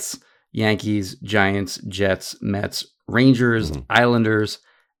 Nets, Yankees, Giants, Jets, Mets, Rangers, Islanders,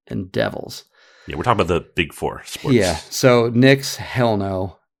 and Devils. Yeah, we're talking about the big four sports. Yeah, so Knicks, hell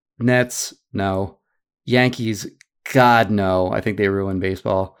no. Nets, no. Yankees, God, no. I think they ruined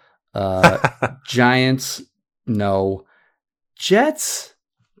baseball. Giants, no. Jets,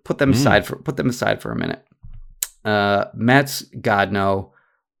 put them aside for a minute. Mets, God, no.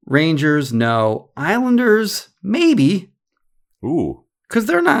 Rangers, no. Islanders, maybe. Ooh. Because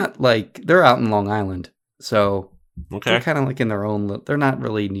they're not they're out in Long Island. So Okay. they're kind of like in their own, they're not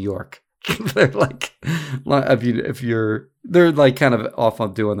really New York. They're like, they're like kind of off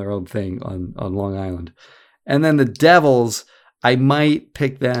on doing their own thing on Long Island. And then the Devils, I might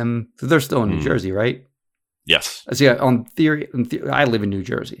pick them. They're still in New Jersey, right? Yes. So yeah, in theory, I live in New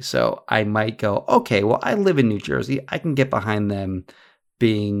Jersey. So I might go, okay, well, I live in New Jersey. I can get behind them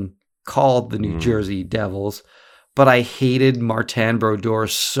being called the New Jersey Devils. But I hated Martin Brodeur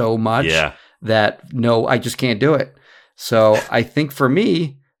so much that no, I just can't do it. So I think for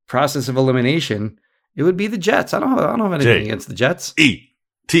me, process of elimination, it would be the Jets. I don't have anything against the Jets.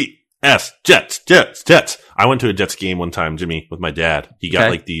 ETS, Jets. I went to a Jets game one time, Jimmy, with my dad. He got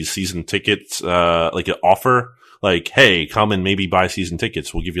like these season tickets, like an offer, like, hey, come and maybe buy season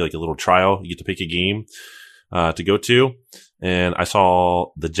tickets. We'll give you like a little trial. You get to pick a game to go to. And I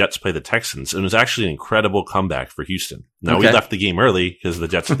saw the Jets play the Texans. And it was actually an incredible comeback for Houston. Now, we left the game early because the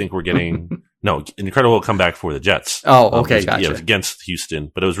Jets, I think, were getting an incredible comeback for the Jets. Oh, okay, gotcha. Yeah, it was against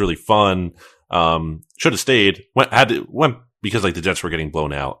Houston, but it was really fun. Should have stayed. Went because like the Jets were getting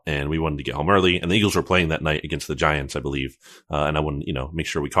blown out, and we wanted to get home early. And the Eagles were playing that night against the Giants, I believe. And I wanted, make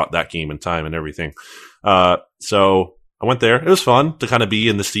sure we caught that game in time and everything. So I went there. It was fun to kind of be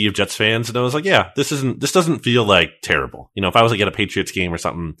in the sea of Jets fans. And I was like, yeah, this doesn't feel like terrible. If I was like at a Patriots game or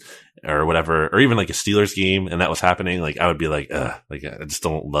something or whatever, or even like a Steelers game and that was happening, like I would be like, I just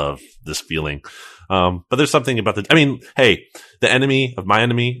don't love this feeling. But there's something about hey, the enemy of my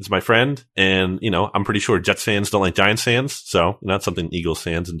enemy is my friend. And, I'm pretty sure Jets fans don't like Giants fans. So that's something Eagles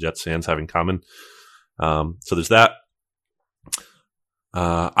fans and Jets fans have in common. So there's that.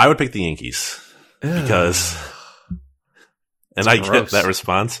 I would pick the Yankees because... And I get that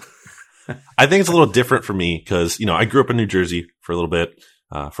response. I think it's a little different for me because, I grew up in New Jersey for a little bit,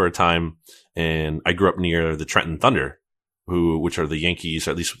 for a time, and I grew up near the Trenton Thunder, which are the Yankees,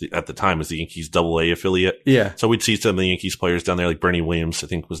 or at least at the time was the Yankees AA affiliate. Yeah. So we'd see some of the Yankees players down there, like Bernie Williams, I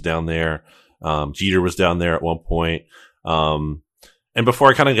think was down there. Jeter was down there at one point. And before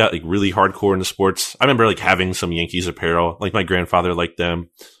I kind of got like really hardcore into sports, I remember like having some Yankees apparel, like my grandfather liked them.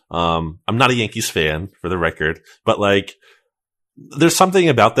 I'm not a Yankees fan for the record, but like, there's something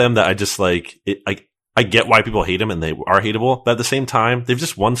about them that I just like. I get why people hate them and they are hateable, but at the same time, they've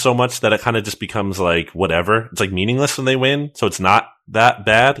just won so much that it kind of just becomes like whatever. It's like meaningless when they win, so it's not that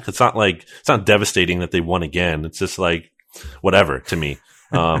bad. It's not devastating that they won again. It's just like whatever to me.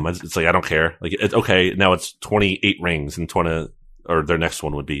 It's like I don't care. Like it's okay. Now it's 28 rings and 20, or their next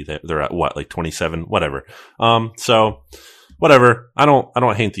one would be they're at what, like 27, whatever. So. Whatever. I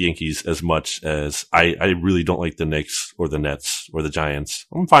don't hate the Yankees as much as I really don't like the Knicks or the Nets or the Giants.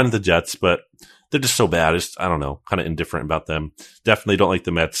 I'm fine with the Jets, but they're just so bad. I don't know, kind of indifferent about them. Definitely don't like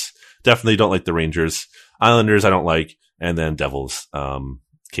the Mets. Definitely don't like the Rangers. Islanders I don't like, and then Devils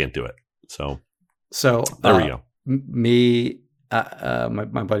can't do it. So there we go. Me, my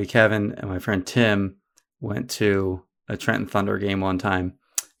buddy Kevin and my friend Tim went to a Trenton Thunder game one time,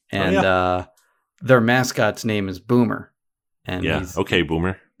 and their mascot's name is Boomer. And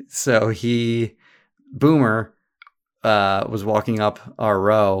Boomer. So Boomer was walking up our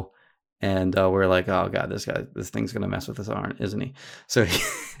row, and we're like, oh god, this thing's gonna mess with his arm, isn't he? So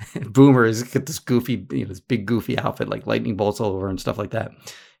Boomer is got this goofy, this big goofy outfit, like lightning bolts all over and stuff like that.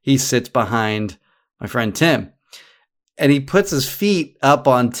 He sits behind my friend Tim, and he puts his feet up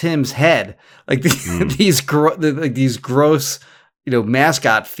on Tim's head, like these gross,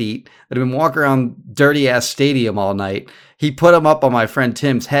 mascot feet that have been walking around dirty ass stadium all night. He put them up on my friend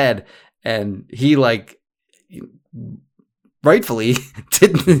Tim's head, and he rightfully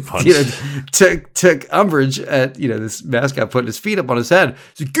didn't, took umbrage at, this mascot putting his feet up on his head.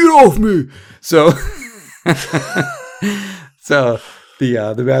 He said, "Get off me!" So,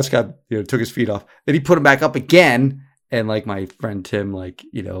 the mascot, took his feet off. Then he put them back up again, and like my friend Tim,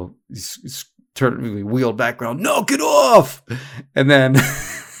 turned, wheeled back around. "No, get off!" And then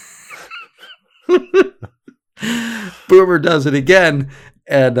Boomer does it again,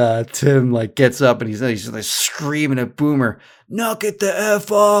 and Tim gets up and he's like screaming at Boomer, "Knock it the F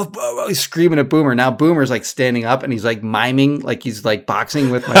off!" He's screaming at Boomer. Now Boomer's miming, like he's boxing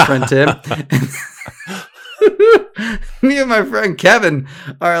with my friend Tim. Me and my friend Kevin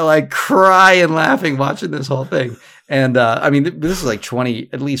are crying, laughing, watching this whole thing. And this is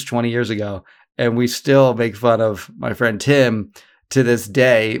at least 20 years ago. And we still make fun of my friend Tim to this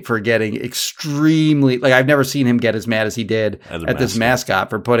day for getting extremely, like, I've never seen him get as mad as he did at this mascot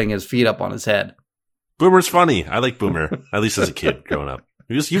for putting his feet up on his head. Boomer's funny. I like Boomer, at least as a kid growing up.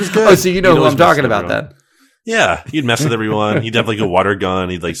 He was good. Oh, so you know who I'm talking about then. Yeah, he'd mess with everyone. He'd have like a water gun.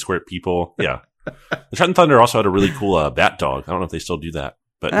 He'd like squirt people. Yeah. The Trenton Thunder also had a really cool bat dog. I don't know if they still do that,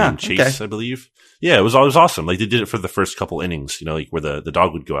 but named Chase, I believe. Yeah, it was always awesome. Like they did it for the first couple innings, like where the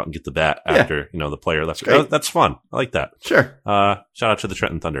dog would go out and get the bat after, the player left. That's fun. I like that. Sure. Shout out to the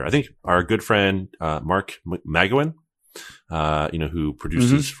Trenton Thunder. I think our good friend, Mark Magowin, who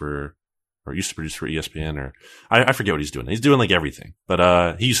produces or used to produce for ESPN, or I forget what he's doing. He's doing like everything, but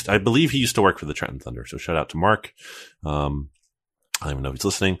I believe he used to work for the Trenton Thunder. So shout out to Mark. I don't even know if he's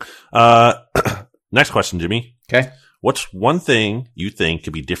listening. Next question, Jimmy. Okay. What's one thing you think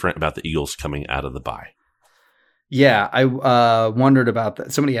could be different about the Eagles coming out of the bye? Yeah, I wondered about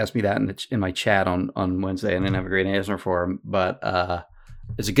that. Somebody asked me that in my chat on Wednesday, and I didn't have a great answer for him. But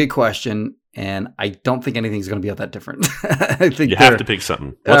it's a good question, and I don't think anything's going to be all that different. I think you have to pick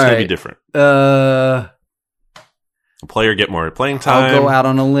something. What's going to be different? A player get more playing time. I'll go out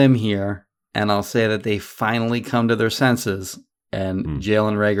on a limb here, and I'll say that they finally come to their senses, and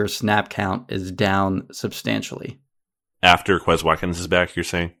Jalen Reagor's snap count is down substantially. After Quez Watkins is back, you're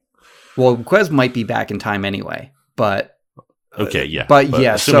saying? Well, Quez might be back in time anyway, but... Okay, yeah. But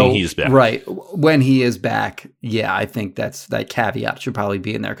yeah, assuming he's back. Right. When he is back, yeah, I think that caveat should probably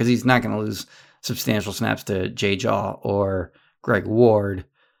be in there because he's not going to lose substantial snaps to Jay Jaw or Greg Ward.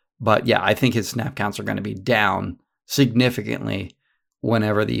 But yeah, I think his snap counts are going to be down significantly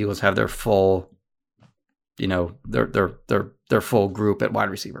whenever the Eagles have their full, their full group at wide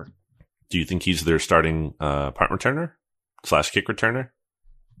receiver. Do you think he's their starting punt returner / kick returner?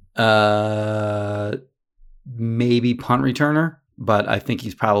 Maybe punt returner, but I think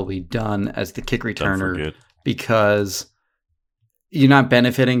he's probably done as the kick returner because you're not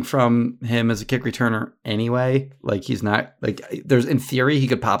benefiting from him as a kick returner anyway. Like he's not there's in theory he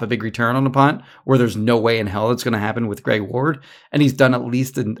could pop a big return on a punt where there's no way in hell it's going to happen with Greg Ward, and he's done at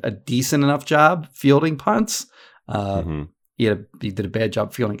least a decent enough job fielding punts. He did a bad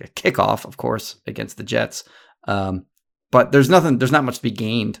job fielding a kickoff, of course, against the Jets. But there's not much to be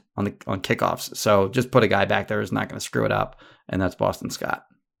gained on kickoffs. So just put a guy back there who's not going to screw it up, and that's Boston Scott.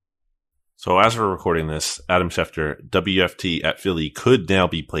 So as we're recording this, Adam Schefter, WFT at Philly could now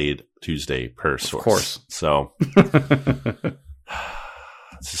be played Tuesday per source. Of course. So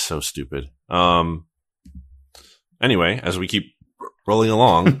this is so stupid. Anyway, as we keep rolling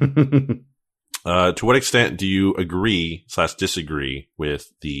along, to what extent do you agree / disagree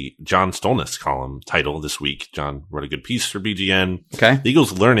with the John Stolnis column title this week? John wrote a good piece for BGN. Okay. The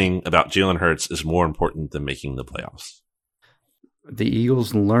Eagles learning about Jalen Hurts is more important than making the playoffs. The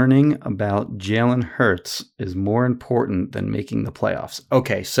Eagles learning about Jalen Hurts is more important than making the playoffs.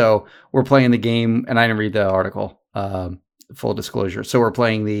 Okay, so we're playing the game, and I didn't read the article, full disclosure. So we're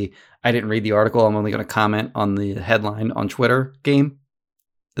playing I didn't read the article, I'm only going to comment on the headline on Twitter game.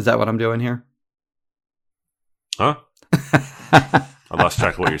 Is that what I'm doing here? Huh? I lost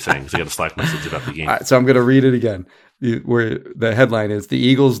track of what you're saying because I got a Slack message about the game. All right, so I'm going to read it again. Where the headline is, the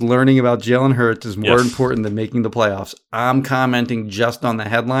Eagles learning about Jalen Hurts is more important than making the playoffs. I'm commenting just on the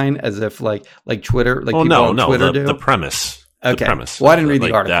headline as if like Twitter, like people on Twitter do. The premise. Okay. The premise. Well, I didn't read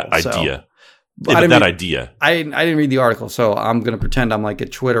the article. That idea. Idea. I didn't read the article, so I'm going to pretend I'm like a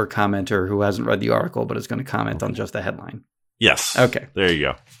Twitter commenter who hasn't read the article but is going to comment on just the headline. Yes. Okay. There you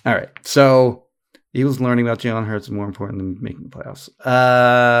go. All right. So Eagles learning about Jalen Hurts is more important than making the playoffs.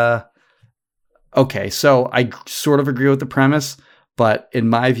 Okay, so I sort of agree with the premise, but in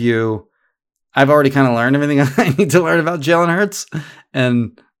my view, I've already kind of learned everything I need to learn about Jalen Hurts,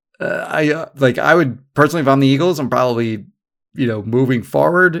 and I would personally, if I'm the Eagles, I'm probably moving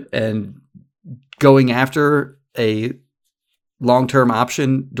forward and going after a long-term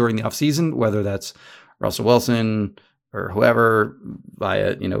option during the offseason, whether that's Russell Wilson or whoever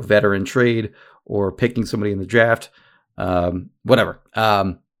via veteran trade or picking somebody in the draft, whatever.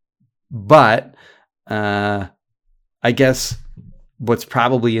 But I guess what's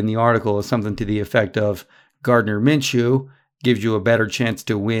probably in the article is something to the effect of Gardner Minshew gives you a better chance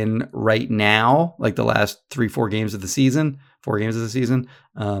to win right now, like the last 4 games of the season, than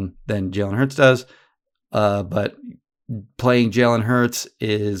Jalen Hurts does. But playing Jalen Hurts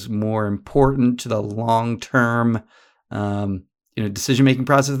is more important to the long-term, decision-making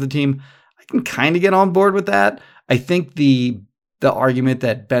process of the team. I can kind of get on board with that. I think the argument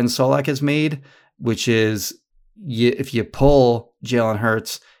that Ben Solak has made, which is if you pull Jalen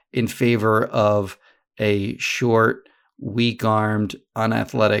Hurts in favor of a short, weak-armed,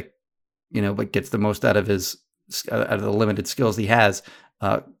 unathletic, but gets the most out of his out of the limited skills he has.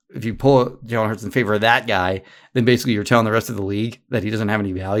 If you pull Jalen Hurts in favor of that guy, then basically you're telling the rest of the league that he doesn't have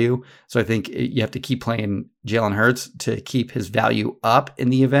any value. So I think you have to keep playing Jalen Hurts to keep his value up in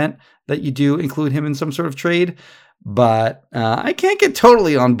the event that you do include him in some sort of trade. But I can't get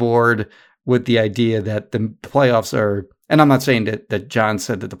totally on board with the idea that the playoffs are, and I'm not saying that John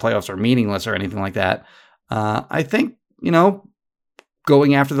said that the playoffs are meaningless or anything like that. I think,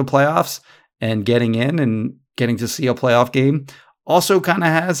 going after the playoffs and getting in and getting to see a playoff game also kind of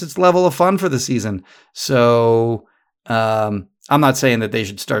has its level of fun for the season. So I'm not saying that they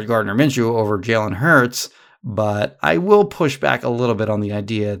should start Gardner Minshew over Jalen Hurts, but I will push back a little bit on the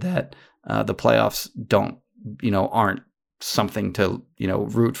idea that the playoffs aren't something to,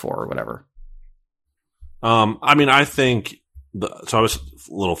 root for or whatever. I think so I was a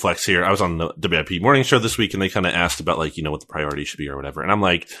little flex here. I was on the WIP morning show this week and they kind of asked about what the priority should be or whatever. And I'm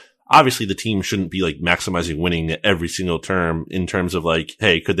like, obviously the team shouldn't be maximizing winning every single term in terms of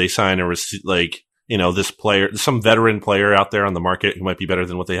hey, could they sign this player, some veteran player out there on the market who might be better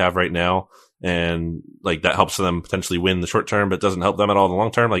than what they have right now. And that helps them potentially win the short term, but doesn't help them at all in the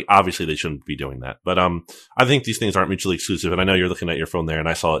long term. Obviously they shouldn't be doing that. But, I think these things aren't mutually exclusive. And I know you're looking at your phone there and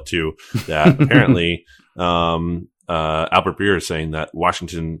I saw it too, that apparently, Albert Breer is saying that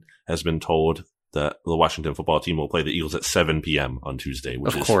Washington has been told that the Washington football team will play the Eagles at 7 p.m. on Tuesday,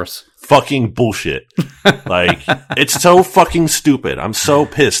 which is fucking bullshit. It's so fucking stupid. I'm so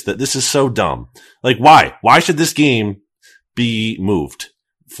pissed that this is so dumb. Why? Why should this game be moved?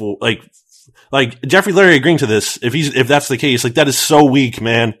 Jeffrey Lurie agreeing to this, if that's the case, that is so weak,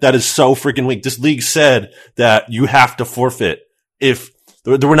 man. That is so freaking weak. This league said that you have to forfeit. If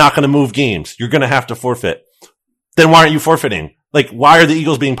we're not going to move games, you're going to have to forfeit. Then why aren't you forfeiting? Why are the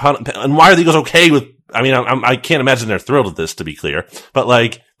Eagles being and why are the Eagles okay with, I can't imagine they're thrilled with this, to be clear,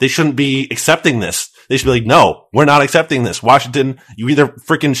 but they shouldn't be accepting this. They should be no, we're not accepting this. Washington, you either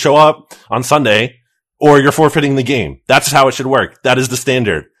freaking show up on Sunday or you're forfeiting the game. That's how it should work. That is the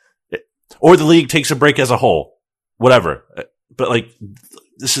standard. Or the league takes a break as a whole. Whatever. But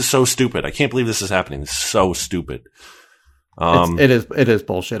this is so stupid. I can't believe this is happening. It's so stupid. It is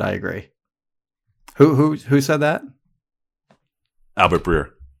bullshit. I agree. Who said that? Albert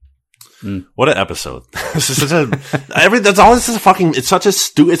Breer. What an episode. This is such that's all this is fucking, it's such a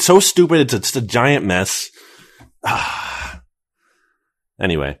it's so stupid. It's just a giant mess.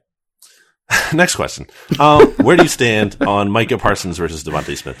 Anyway. Next question. Where do you stand on Micah Parsons versus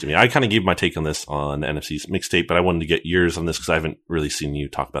Devontae Smith? To me, I kind of gave my take on this on NFC's mixtape, but I wanted to get yours on this because I haven't really seen you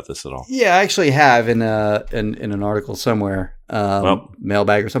talk about this at all. Yeah, I actually have in an article somewhere,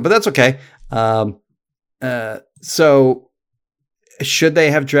 mailbag or something, but that's okay. So should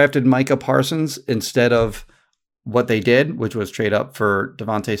they have drafted Micah Parsons instead of what they did, which was trade up for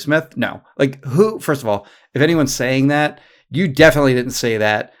Devontae Smith? No. First of all, if anyone's saying that, you definitely didn't say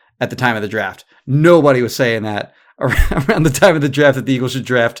that at the time of the draft. Nobody was saying that around the time of the draft that the Eagles should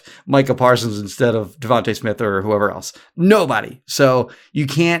draft Micah Parsons instead of Devontae Smith or whoever else. Nobody. So you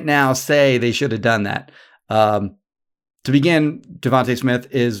can't now say they should have done that. To begin, Devontae Smith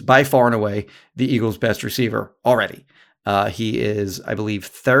is by far and away the Eagles' best receiver already. He is, I believe,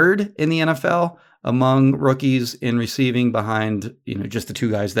 third in the NFL among rookies in receiving behind, just the two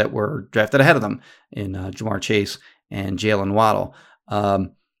guys that were drafted ahead of them in Jamar Chase and Jalen Waddle.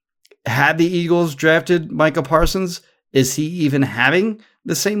 Had the Eagles drafted Micah Parsons, is he even having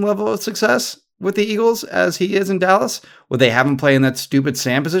the same level of success with the Eagles as he is in Dallas? Would they have him play in that stupid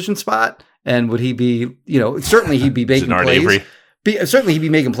Sam position spot? And would he be, certainly he'd be making plays. Certainly he'd be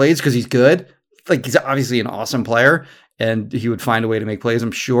making plays because he's good. He's obviously an awesome player and he would find a way to make plays,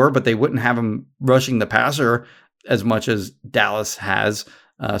 I'm sure, but they wouldn't have him rushing the passer as much as Dallas has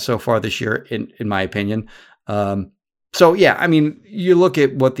so far this year, in my opinion. So, yeah, you look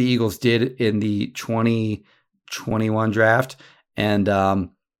at what the Eagles did in the 2021 draft, and,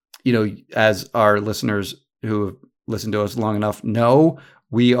 as our listeners who have listened to us long enough know,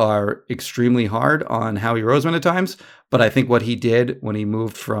 we are extremely hard on Howie Roseman at times, but I think what he did when he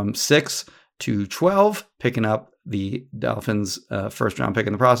moved from 6 to 12, picking up the Dolphins' first-round pick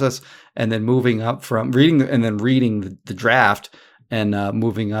in the process, and then moving up from reading the draft and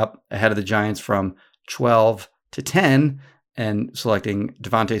moving up ahead of the Giants from 12 to 10 and selecting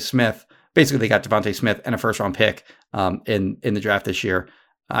Devontae Smith. Basically, they got Devontae Smith and a first-round pick in the draft this year.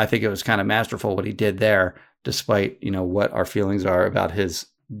 I think it was kind of masterful what he did there, despite, what our feelings are about his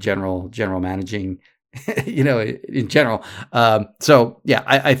general managing, in general. So, yeah,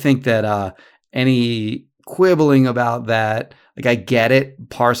 I think that any quibbling about that, I get it.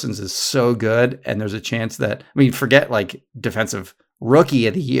 Parsons is so good, and there's a chance that, forget defensive rookie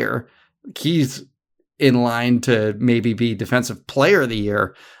of the year. He's in line to maybe be Defensive Player of the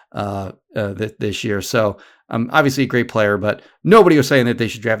Year this year. So obviously a great player, but nobody was saying that they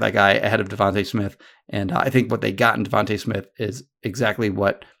should draft that guy ahead of Devontae Smith. And I think what they got in Devontae Smith is exactly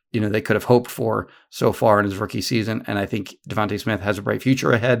what they could have hoped for so far in his rookie season. And I think Devontae Smith has a bright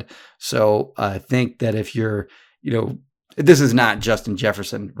future ahead. So I think that if you're, this is not Justin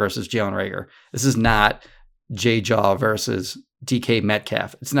Jefferson versus Jalen Reagor. This is not Jay Jaw versus DK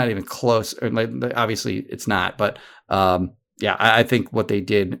Metcalf. It's not even close. Obviously it's not, but I think what they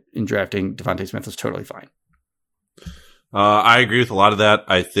did in drafting Devontae Smith was totally fine. I agree with a lot of that.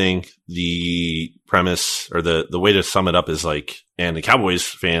 I think the premise or the way to sum it up is and the Cowboys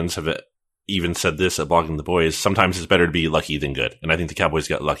fans have even said this at Blogging the Boys, sometimes it's better to be lucky than good. And I think the Cowboys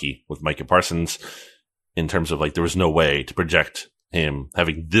got lucky with Micah Parsons in terms of there was no way to project him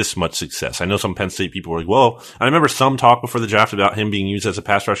having this much success. I know some Penn State people were like, well, I remember some talk before the draft about him being used as a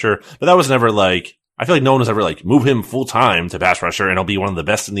pass rusher, but that was never I feel like no one has ever move him full time to pass rusher and he'll be one of the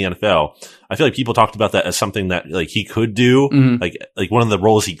best in the NFL. I feel like people talked about that as something that he could do, like one of the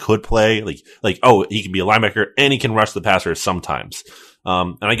roles he could play, oh, he can be a linebacker and he can rush the passer sometimes.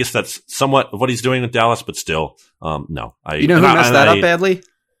 And I guess that's somewhat of what he's doing with Dallas, but still, no. Who messed that up badly?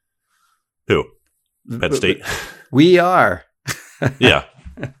 Who? Penn State. We are. Yeah.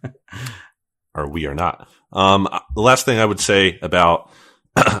 Or we are not. The last thing I would say about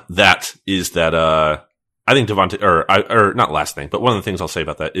that is that I think Devontae, or not last thing, but one of the things I'll say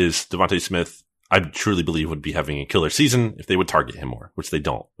about that is Devontae Smith, I truly believe would be having a killer season if they would target him more, which they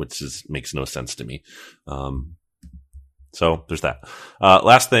don't, which makes no sense to me. So there's that.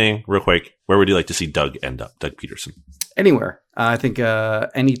 Last thing, real quick, where would you like to see Doug end up? Doug Peterson. Anywhere. I think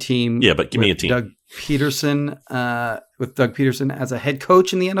any team. Yeah, but give me a team. Doug Peterson, with Doug Peterson as a head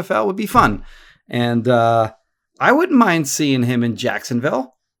coach in the NFL would be fun. And I wouldn't mind seeing him in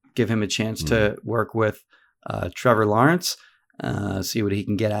Jacksonville, give him a chance to work with Trevor Lawrence, see what he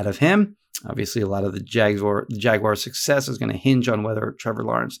can get out of him. Obviously, a lot of the Jaguars' success is going to hinge on whether Trevor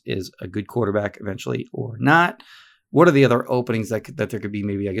Lawrence is a good quarterback eventually or not. What are the other openings that there could be?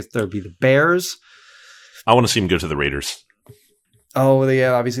 Maybe, I guess there would be the Bears. I want to see him go to the Raiders. Oh,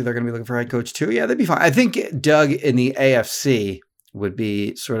 yeah. Obviously, they're going to be looking for a head coach too. Yeah, that'd be fine. I think Doug in the AFC would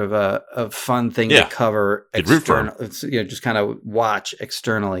be sort of a fun thing to cover external, just kind of watch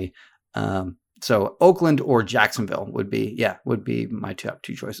externally. So Oakland or Jacksonville would be my top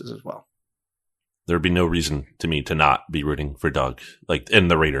two choices as well. There'd be no reason to me to not be rooting for Doug, in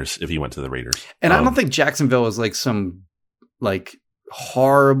the Raiders if he went to the Raiders. And I don't think Jacksonville is some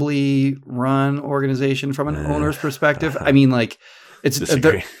horribly run organization from an owner's perspective. I mean, it's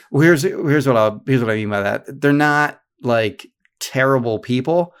here's what I mean by that. They're not terrible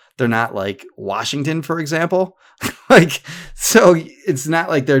people. They're not like Washington, for example. So it's not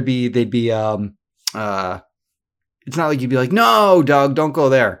like they'd be it's not like you'd be like, no, Doug, don't go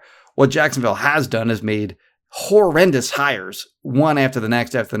there. What Jacksonville has done is made horrendous hires, one after the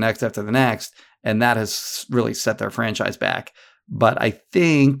next, after the next, after the next, and that has really set their franchise back. But I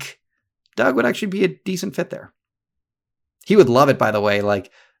think Doug would actually be a decent fit there. He would love it, by the way.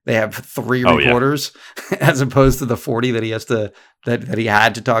 They have 3 reporters as opposed to the 40 that he has that he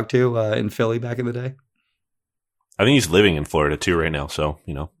had to talk to in Philly back in the day. I think he's living in Florida too right now, so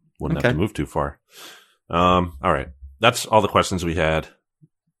wouldn't have to move too far. All right, that's all the questions we had.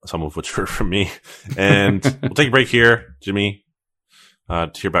 Some of which were from me, and we'll take a break here, Jimmy,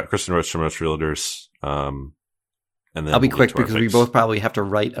 to hear about Kristen Roach from Roach Realtors. And then I'll be quick because we both probably have to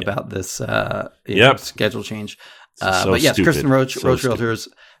write about this schedule change. But yes, stupid. Kristen Roach, Roach Realtors.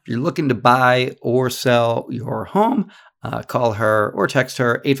 If you're looking to buy or sell your home, call her or text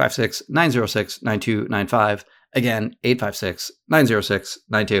her 856-906-9295. Again,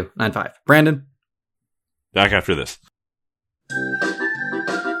 856-906-9295. Brandon? Back after this.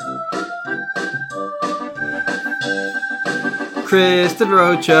 Kristen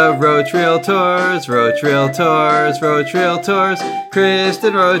Roach of Roach Realtors, Roach Realtors, Roach Realtors.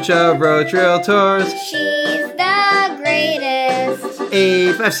 Kristen Roach of Roach Realtors. She's the greatest.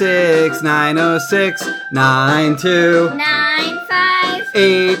 856-906-9295.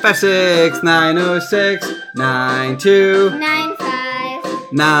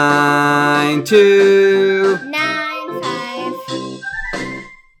 856-906-9295. 9295.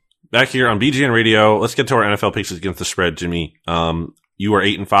 Back here on BGN Radio, let's get to our NFL picks against the spread, Jimmy. You are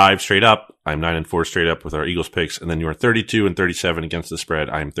 8-5 straight up. I'm 9-4 straight up with our Eagles picks, and then you are 32-37 against the spread.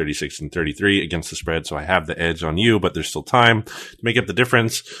 I am 36-33 against the spread, so I have the edge on you, but there's still time to make up the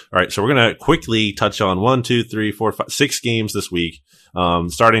difference. All right, so we're gonna quickly touch on 6 games this week.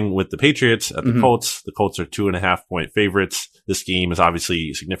 Starting with the Patriots at the Colts. The Colts are 2.5-point favorites. This game is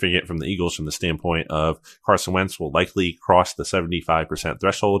obviously significant from the Eagles from the standpoint of Carson Wentz will likely cross the 75%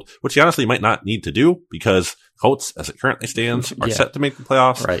 threshold, which he honestly might not need to do because Colts, as it currently stands, are set to make the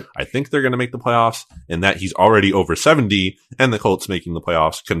playoffs. Right. I think they're going to make the playoffs, and that he's already over 70, and the Colts making the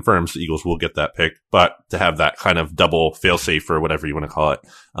playoffs confirms the Eagles will get that pick. But to have that kind of double fail-safe or whatever you want to call it,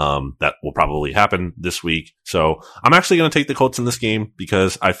 that will probably happen this week. So I'm actually going to take the Colts in this game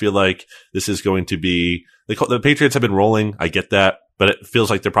because I feel like this is going to be the Patriots have been rolling. I get that, but it feels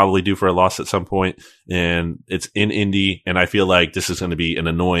like they're probably due for a loss at some point, and it's in Indy. And I feel like this is going to be an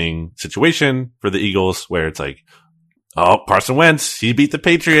annoying situation for the Eagles where it's like, oh, Carson Wentz, he beat the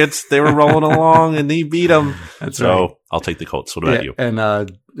Patriots. They were rolling along and he beat them. That's right. I'll take the Colts. What about you? And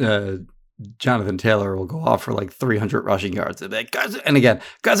Jonathan Taylor will go off for like 300 rushing yards. And again,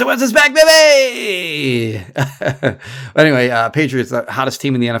 Carson Wentz is back, baby! Anyway, Patriots, the hottest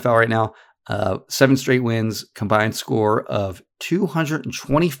team in the NFL right now. 7 straight wins, combined score of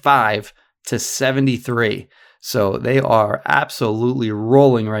 225-73. So they are absolutely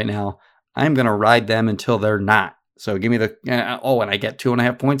rolling right now. I'm going to ride them until they're not. So give me and I get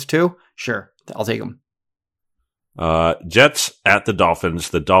 2.5 points too? Sure, I'll take them. Jets at the Dolphins.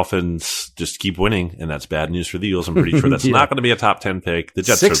 The Dolphins just keep winning, and that's bad news for the Eagles. I'm pretty sure that's not going to be a top 10 pick. The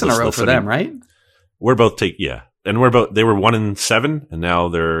Jets 6 in a row for them, right? We're both and they were 1-7, and now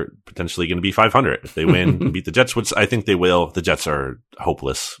they're potentially going to be 500 if they win and beat the Jets, which I think they will. The Jets are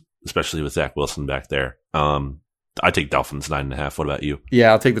hopeless, especially with Zach Wilson back there. I take Dolphins 9.5. What about you? Yeah,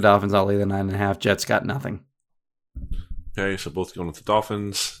 I'll take the Dolphins. I'll lay the 9.5. Jets got nothing. Okay, so both going with the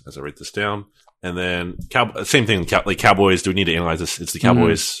Dolphins as I write this down. And then same thing, like Cowboys. Do we need to analyze this? It's the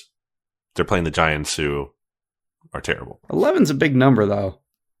Cowboys. They're playing the Giants, who are terrible. 11's a big number, though.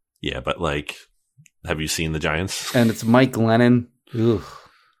 Yeah, but like, have you seen the Giants? And it's Mike Glennon. Ugh.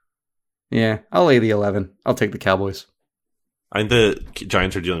 Yeah, I'll lay the 11. I'll take the Cowboys. I think the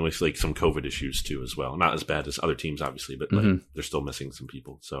Giants are dealing with like some COVID issues too, as well. Not as bad as other teams, obviously, but like they're still missing some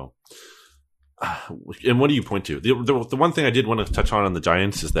people. So. And what do you point to? The one thing I did want to touch on the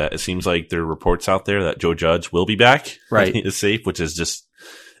Giants is that it seems like there are reports out there that Joe Judge will be back. Right. Is safe, which is just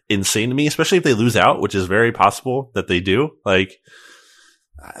insane to me, especially if they lose out, which is very possible that they do. Like,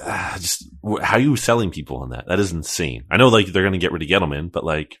 just how are you selling people on that? That is insane. I know like they're going to get rid of Gettleman, but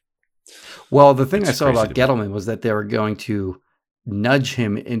like. Well, the thing I saw about Gettleman was that they were going to nudge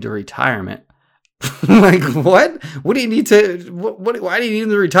him into retirement. Like, what? What do you need to? Why do you need him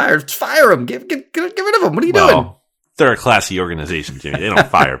to retire? Just fire him. Get rid of him. What are you doing? They're a classy organization, Jimmy. They don't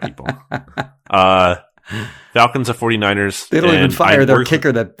fire people. Falcons of 49ers. They don't even fire their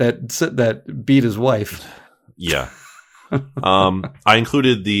kicker that beat his wife. Yeah. I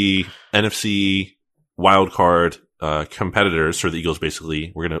included the NFC wildcard competitors for the Eagles.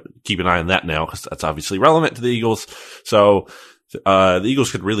 Basically, we're going to keep an eye on that now because that's obviously relevant to the Eagles. So. The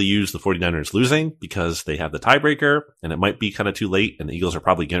Eagles could really use the 49ers losing because they have the tiebreaker, and it might be kind of too late, and the Eagles are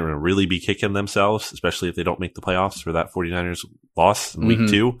probably going to really be kicking themselves, especially if they don't make the playoffs for that 49ers loss in week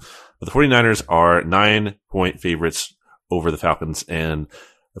 2. But the 49ers are 9-point favorites over the Falcons, and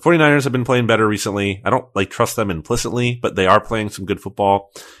the 49ers have been playing better recently. I don't trust them implicitly, but they are playing some good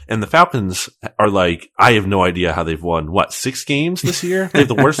football. And the Falcons are I have no idea how they've won, 6 games this year? They have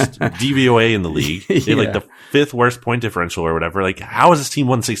the worst DVOA in the league. They have the 5th worst point differential or whatever. How has this team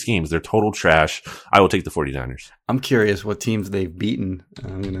won 6 games? They're total trash. I will take the 49ers. I'm curious what teams they've beaten.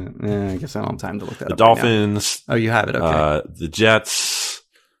 I guess I don't have time to look that up. The Dolphins. Right now. Oh, you have it. Okay. The Jets.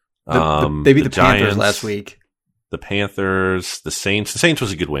 They beat the Giants, Panthers last week. The Panthers, the Saints. The Saints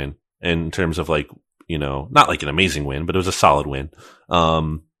was a good win in terms of not like an amazing win, but it was a solid win.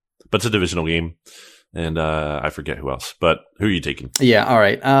 But it's a divisional game, and I forget who else. But who are you taking? Yeah, all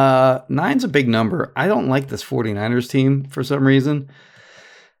right. 9's a big number. I don't like this 49ers team for some reason.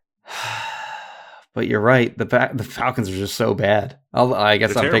 But you're right. The Falcons are just so bad. I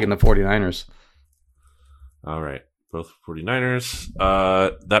guess I'm taking the 49ers. All right. Both 49ers.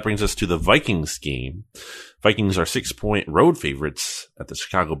 That brings us to the Vikings game. Vikings are 6-point road favorites at the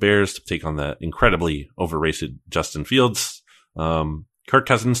Chicago Bears to take on the incredibly overrated Justin Fields. Kirk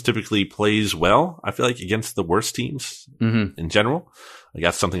Cousins typically plays well, I feel like, against the worst teams in general.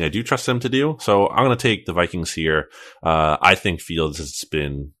 That's something I do trust them to do. So I'm going to take the Vikings here. I think Fields has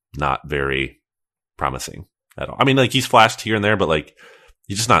been not very promising at all. I mean, he's flashed here and there, but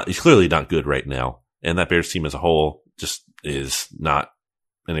he's clearly not good right now. And that Bears team as a whole just is not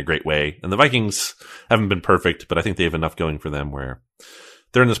in a great way. And the Vikings haven't been perfect, but I think they have enough going for them where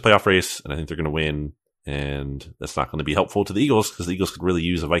they're in this playoff race, and I think they're going to win And that's not going to be helpful to the Eagles because the Eagles could really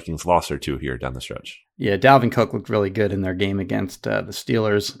use a Vikings loss or two here down the stretch. Yeah, Dalvin Cook looked really good in their game against the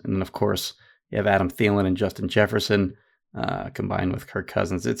Steelers. And then, of course, you have Adam Thielen and Justin Jefferson combined with Kirk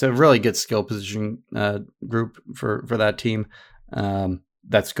Cousins. It's a really good skill position group for that team.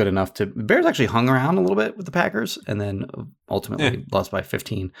 That's good enough to... The Bears actually hung around a little bit with the Packers and then ultimately lost by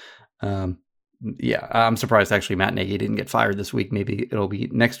 15. Yeah, I'm surprised actually Matt Nagy didn't get fired this week. Maybe it'll be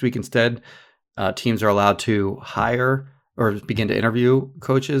next week instead. Teams are allowed to hire or begin to interview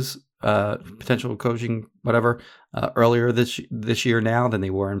coaches, potential coaching, whatever, earlier this year now than they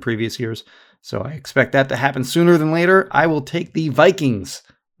were in previous years. So I expect that to happen sooner than later. I will take the Vikings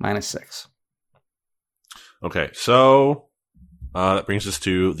 -6. Okay, so that brings us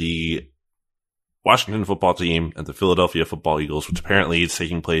to the Washington football team and the Philadelphia football Eagles, which apparently is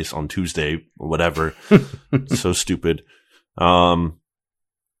taking place on Tuesday or whatever. So stupid.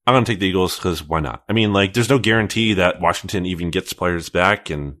 I'm going to take the Eagles because why not? I mean, like, there's no guarantee that Washington even gets players back.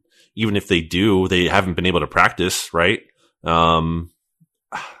 And even if they do, they haven't been able to practice, right?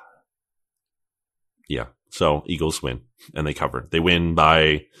 Yeah. So Eagles win and they cover. They win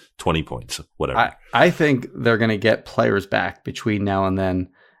by 20 points, whatever. I think they're going to get players back between now and then.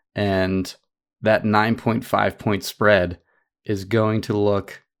 And that 9.5 point spread is going to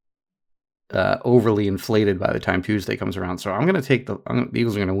look overly inflated by the time Tuesday comes around. So I'm going to take the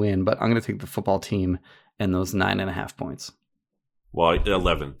Eagles are going to win, but I'm going to take the football team and those 9.5 points. Well,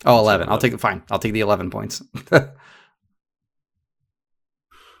 11. Oh, 11. I'll take it. Fine. I'll take the 11 points.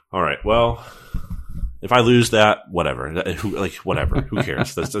 All right. Well, if I lose that, whatever. Whatever. Who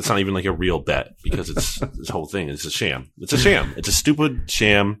cares? That's not even like a real bet because this whole thing is a sham. It's a sham. It's a stupid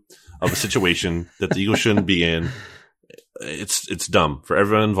sham of a situation that the Eagles shouldn't be in. It's dumb for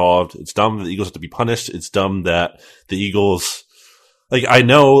everyone involved. It's dumb that the Eagles have to be punished. It's dumb that the Eagles, like, I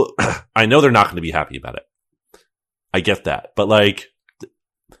know they're not going to be happy about it. I get that, but like,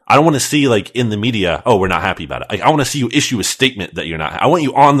 I don't want to see like in the media, oh, we're not happy about it. Like, I want to see you issue a statement that you're not. I want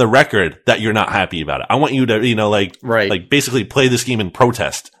you on the record that you're not happy about it. I want you to, like basically play this game in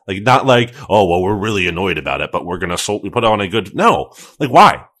protest. Like, not like, oh, well, we're really annoyed about it, but we're going to put on a good. No, like,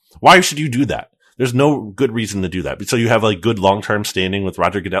 why? Why should you do that? There's no good reason to do that. So you have like good long-term standing with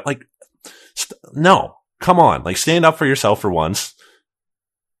Roger Goodell. Like, no, come on, like stand up for yourself for once.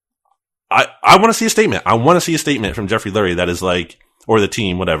 I want to see a statement. I want to see a statement from Jeffrey Lurie that is like, or the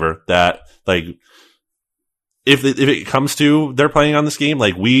team, whatever, that like, if it comes to they're playing on this game,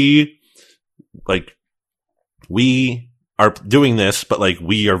 like we are doing this, but like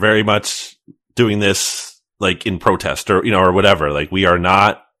we are very much doing this like in protest or, or whatever. Like we are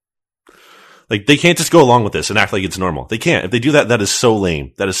not. Like, they can't just go along with this and act like it's normal. They can't. If they do that, that is so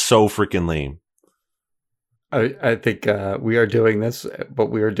lame. That is so freaking lame. I think we are doing this, but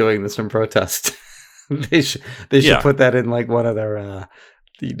we are doing this in protest. They should put that in like one of their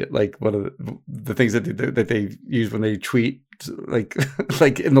one of the things that they use when they tweet, like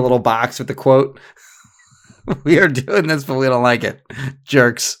in the little box with the quote. We are doing this, but we don't like it,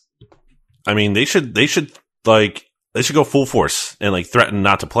 jerks. I mean, they should go full force and like threaten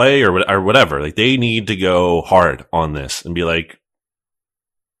not to play or whatever. Like they need to go hard on this and be like,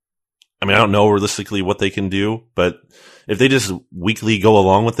 I mean, I don't know realistically what they can do, but if they just weakly go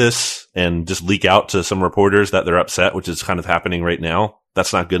along with this and just leak out to some reporters that they're upset, which is kind of happening right now,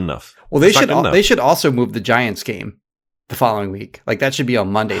 that's not good enough. Well, they should also move the Giants game the following week. Like that should be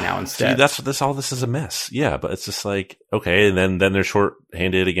on Monday now instead. See, this is a mess. Yeah, but it's just like, okay, and then they're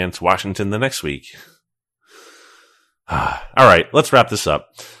short-handed against Washington the next week. All right, let's wrap this up.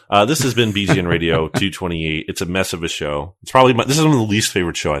 This has been BGN Radio 228. It's a mess of a show. It's probably this is one of the least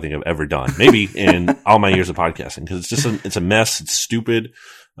favorite show I think I've ever done, maybe in all my years of podcasting, because it's a mess. It's stupid.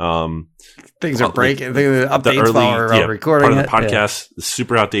 Things are breaking. The updates while we're recording part of the podcast is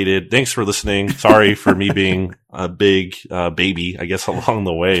super outdated. Thanks for listening. Sorry for me being a big baby, I guess, along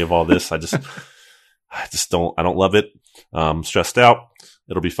the way of all this. I don't love it. Stressed out.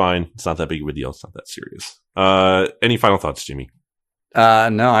 It'll be fine. It's not that big of a deal. It's not that serious. Any final thoughts, Jimmy?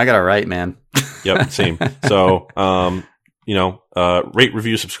 No, I got it right, man. Yep, same. So, rate,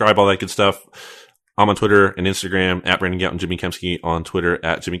 review, subscribe, all that good stuff. I'm on Twitter and Instagram at Brandon Gouton, Jimmy Kempski on Twitter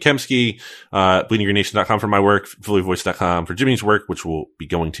at Jimmy Kempski, bleedinggreennation.com for my work, phillyvoice.com for Jimmy's work, which we'll be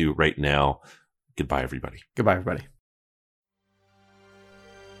going to right now. Goodbye, everybody. Goodbye, everybody.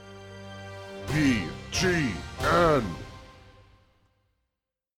 BGN.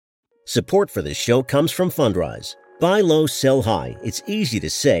 Support for this show comes from Fundrise. Buy low, sell high. It's easy to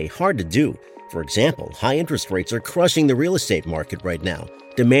say, hard to do. For example, high interest rates are crushing the real estate market right now.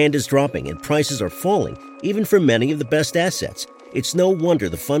 Demand is dropping and prices are falling, even for many of the best assets. It's no wonder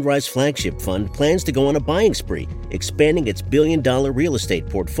the Fundrise Flagship Fund plans to go on a buying spree, expanding its billion-dollar real estate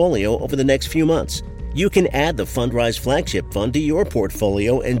portfolio over the next few months. You can add the Fundrise Flagship Fund to your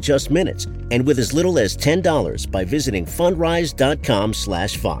portfolio in just minutes, and with as little as $10 by visiting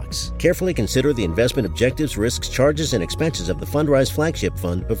fundrise.com/Fox. Carefully consider the investment objectives, risks, charges, and expenses of the Fundrise Flagship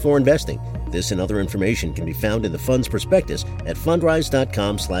Fund before investing. This and other information can be found in the fund's prospectus at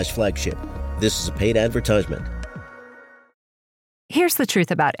fundrise.com/flagship. This is a paid advertisement. Here's the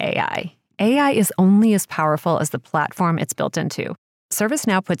truth about AI. AI is only as powerful as the platform it's built into.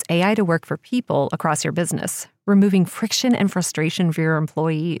 ServiceNow puts AI to work for people across your business, removing friction and frustration for your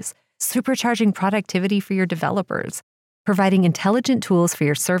employees, supercharging productivity for your developers, providing intelligent tools for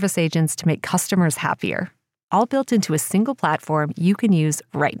your service agents to make customers happier, all built into a single platform you can use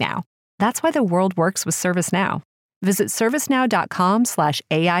right now. That's why the world works with ServiceNow. Visit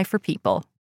servicenow.com/AI for people.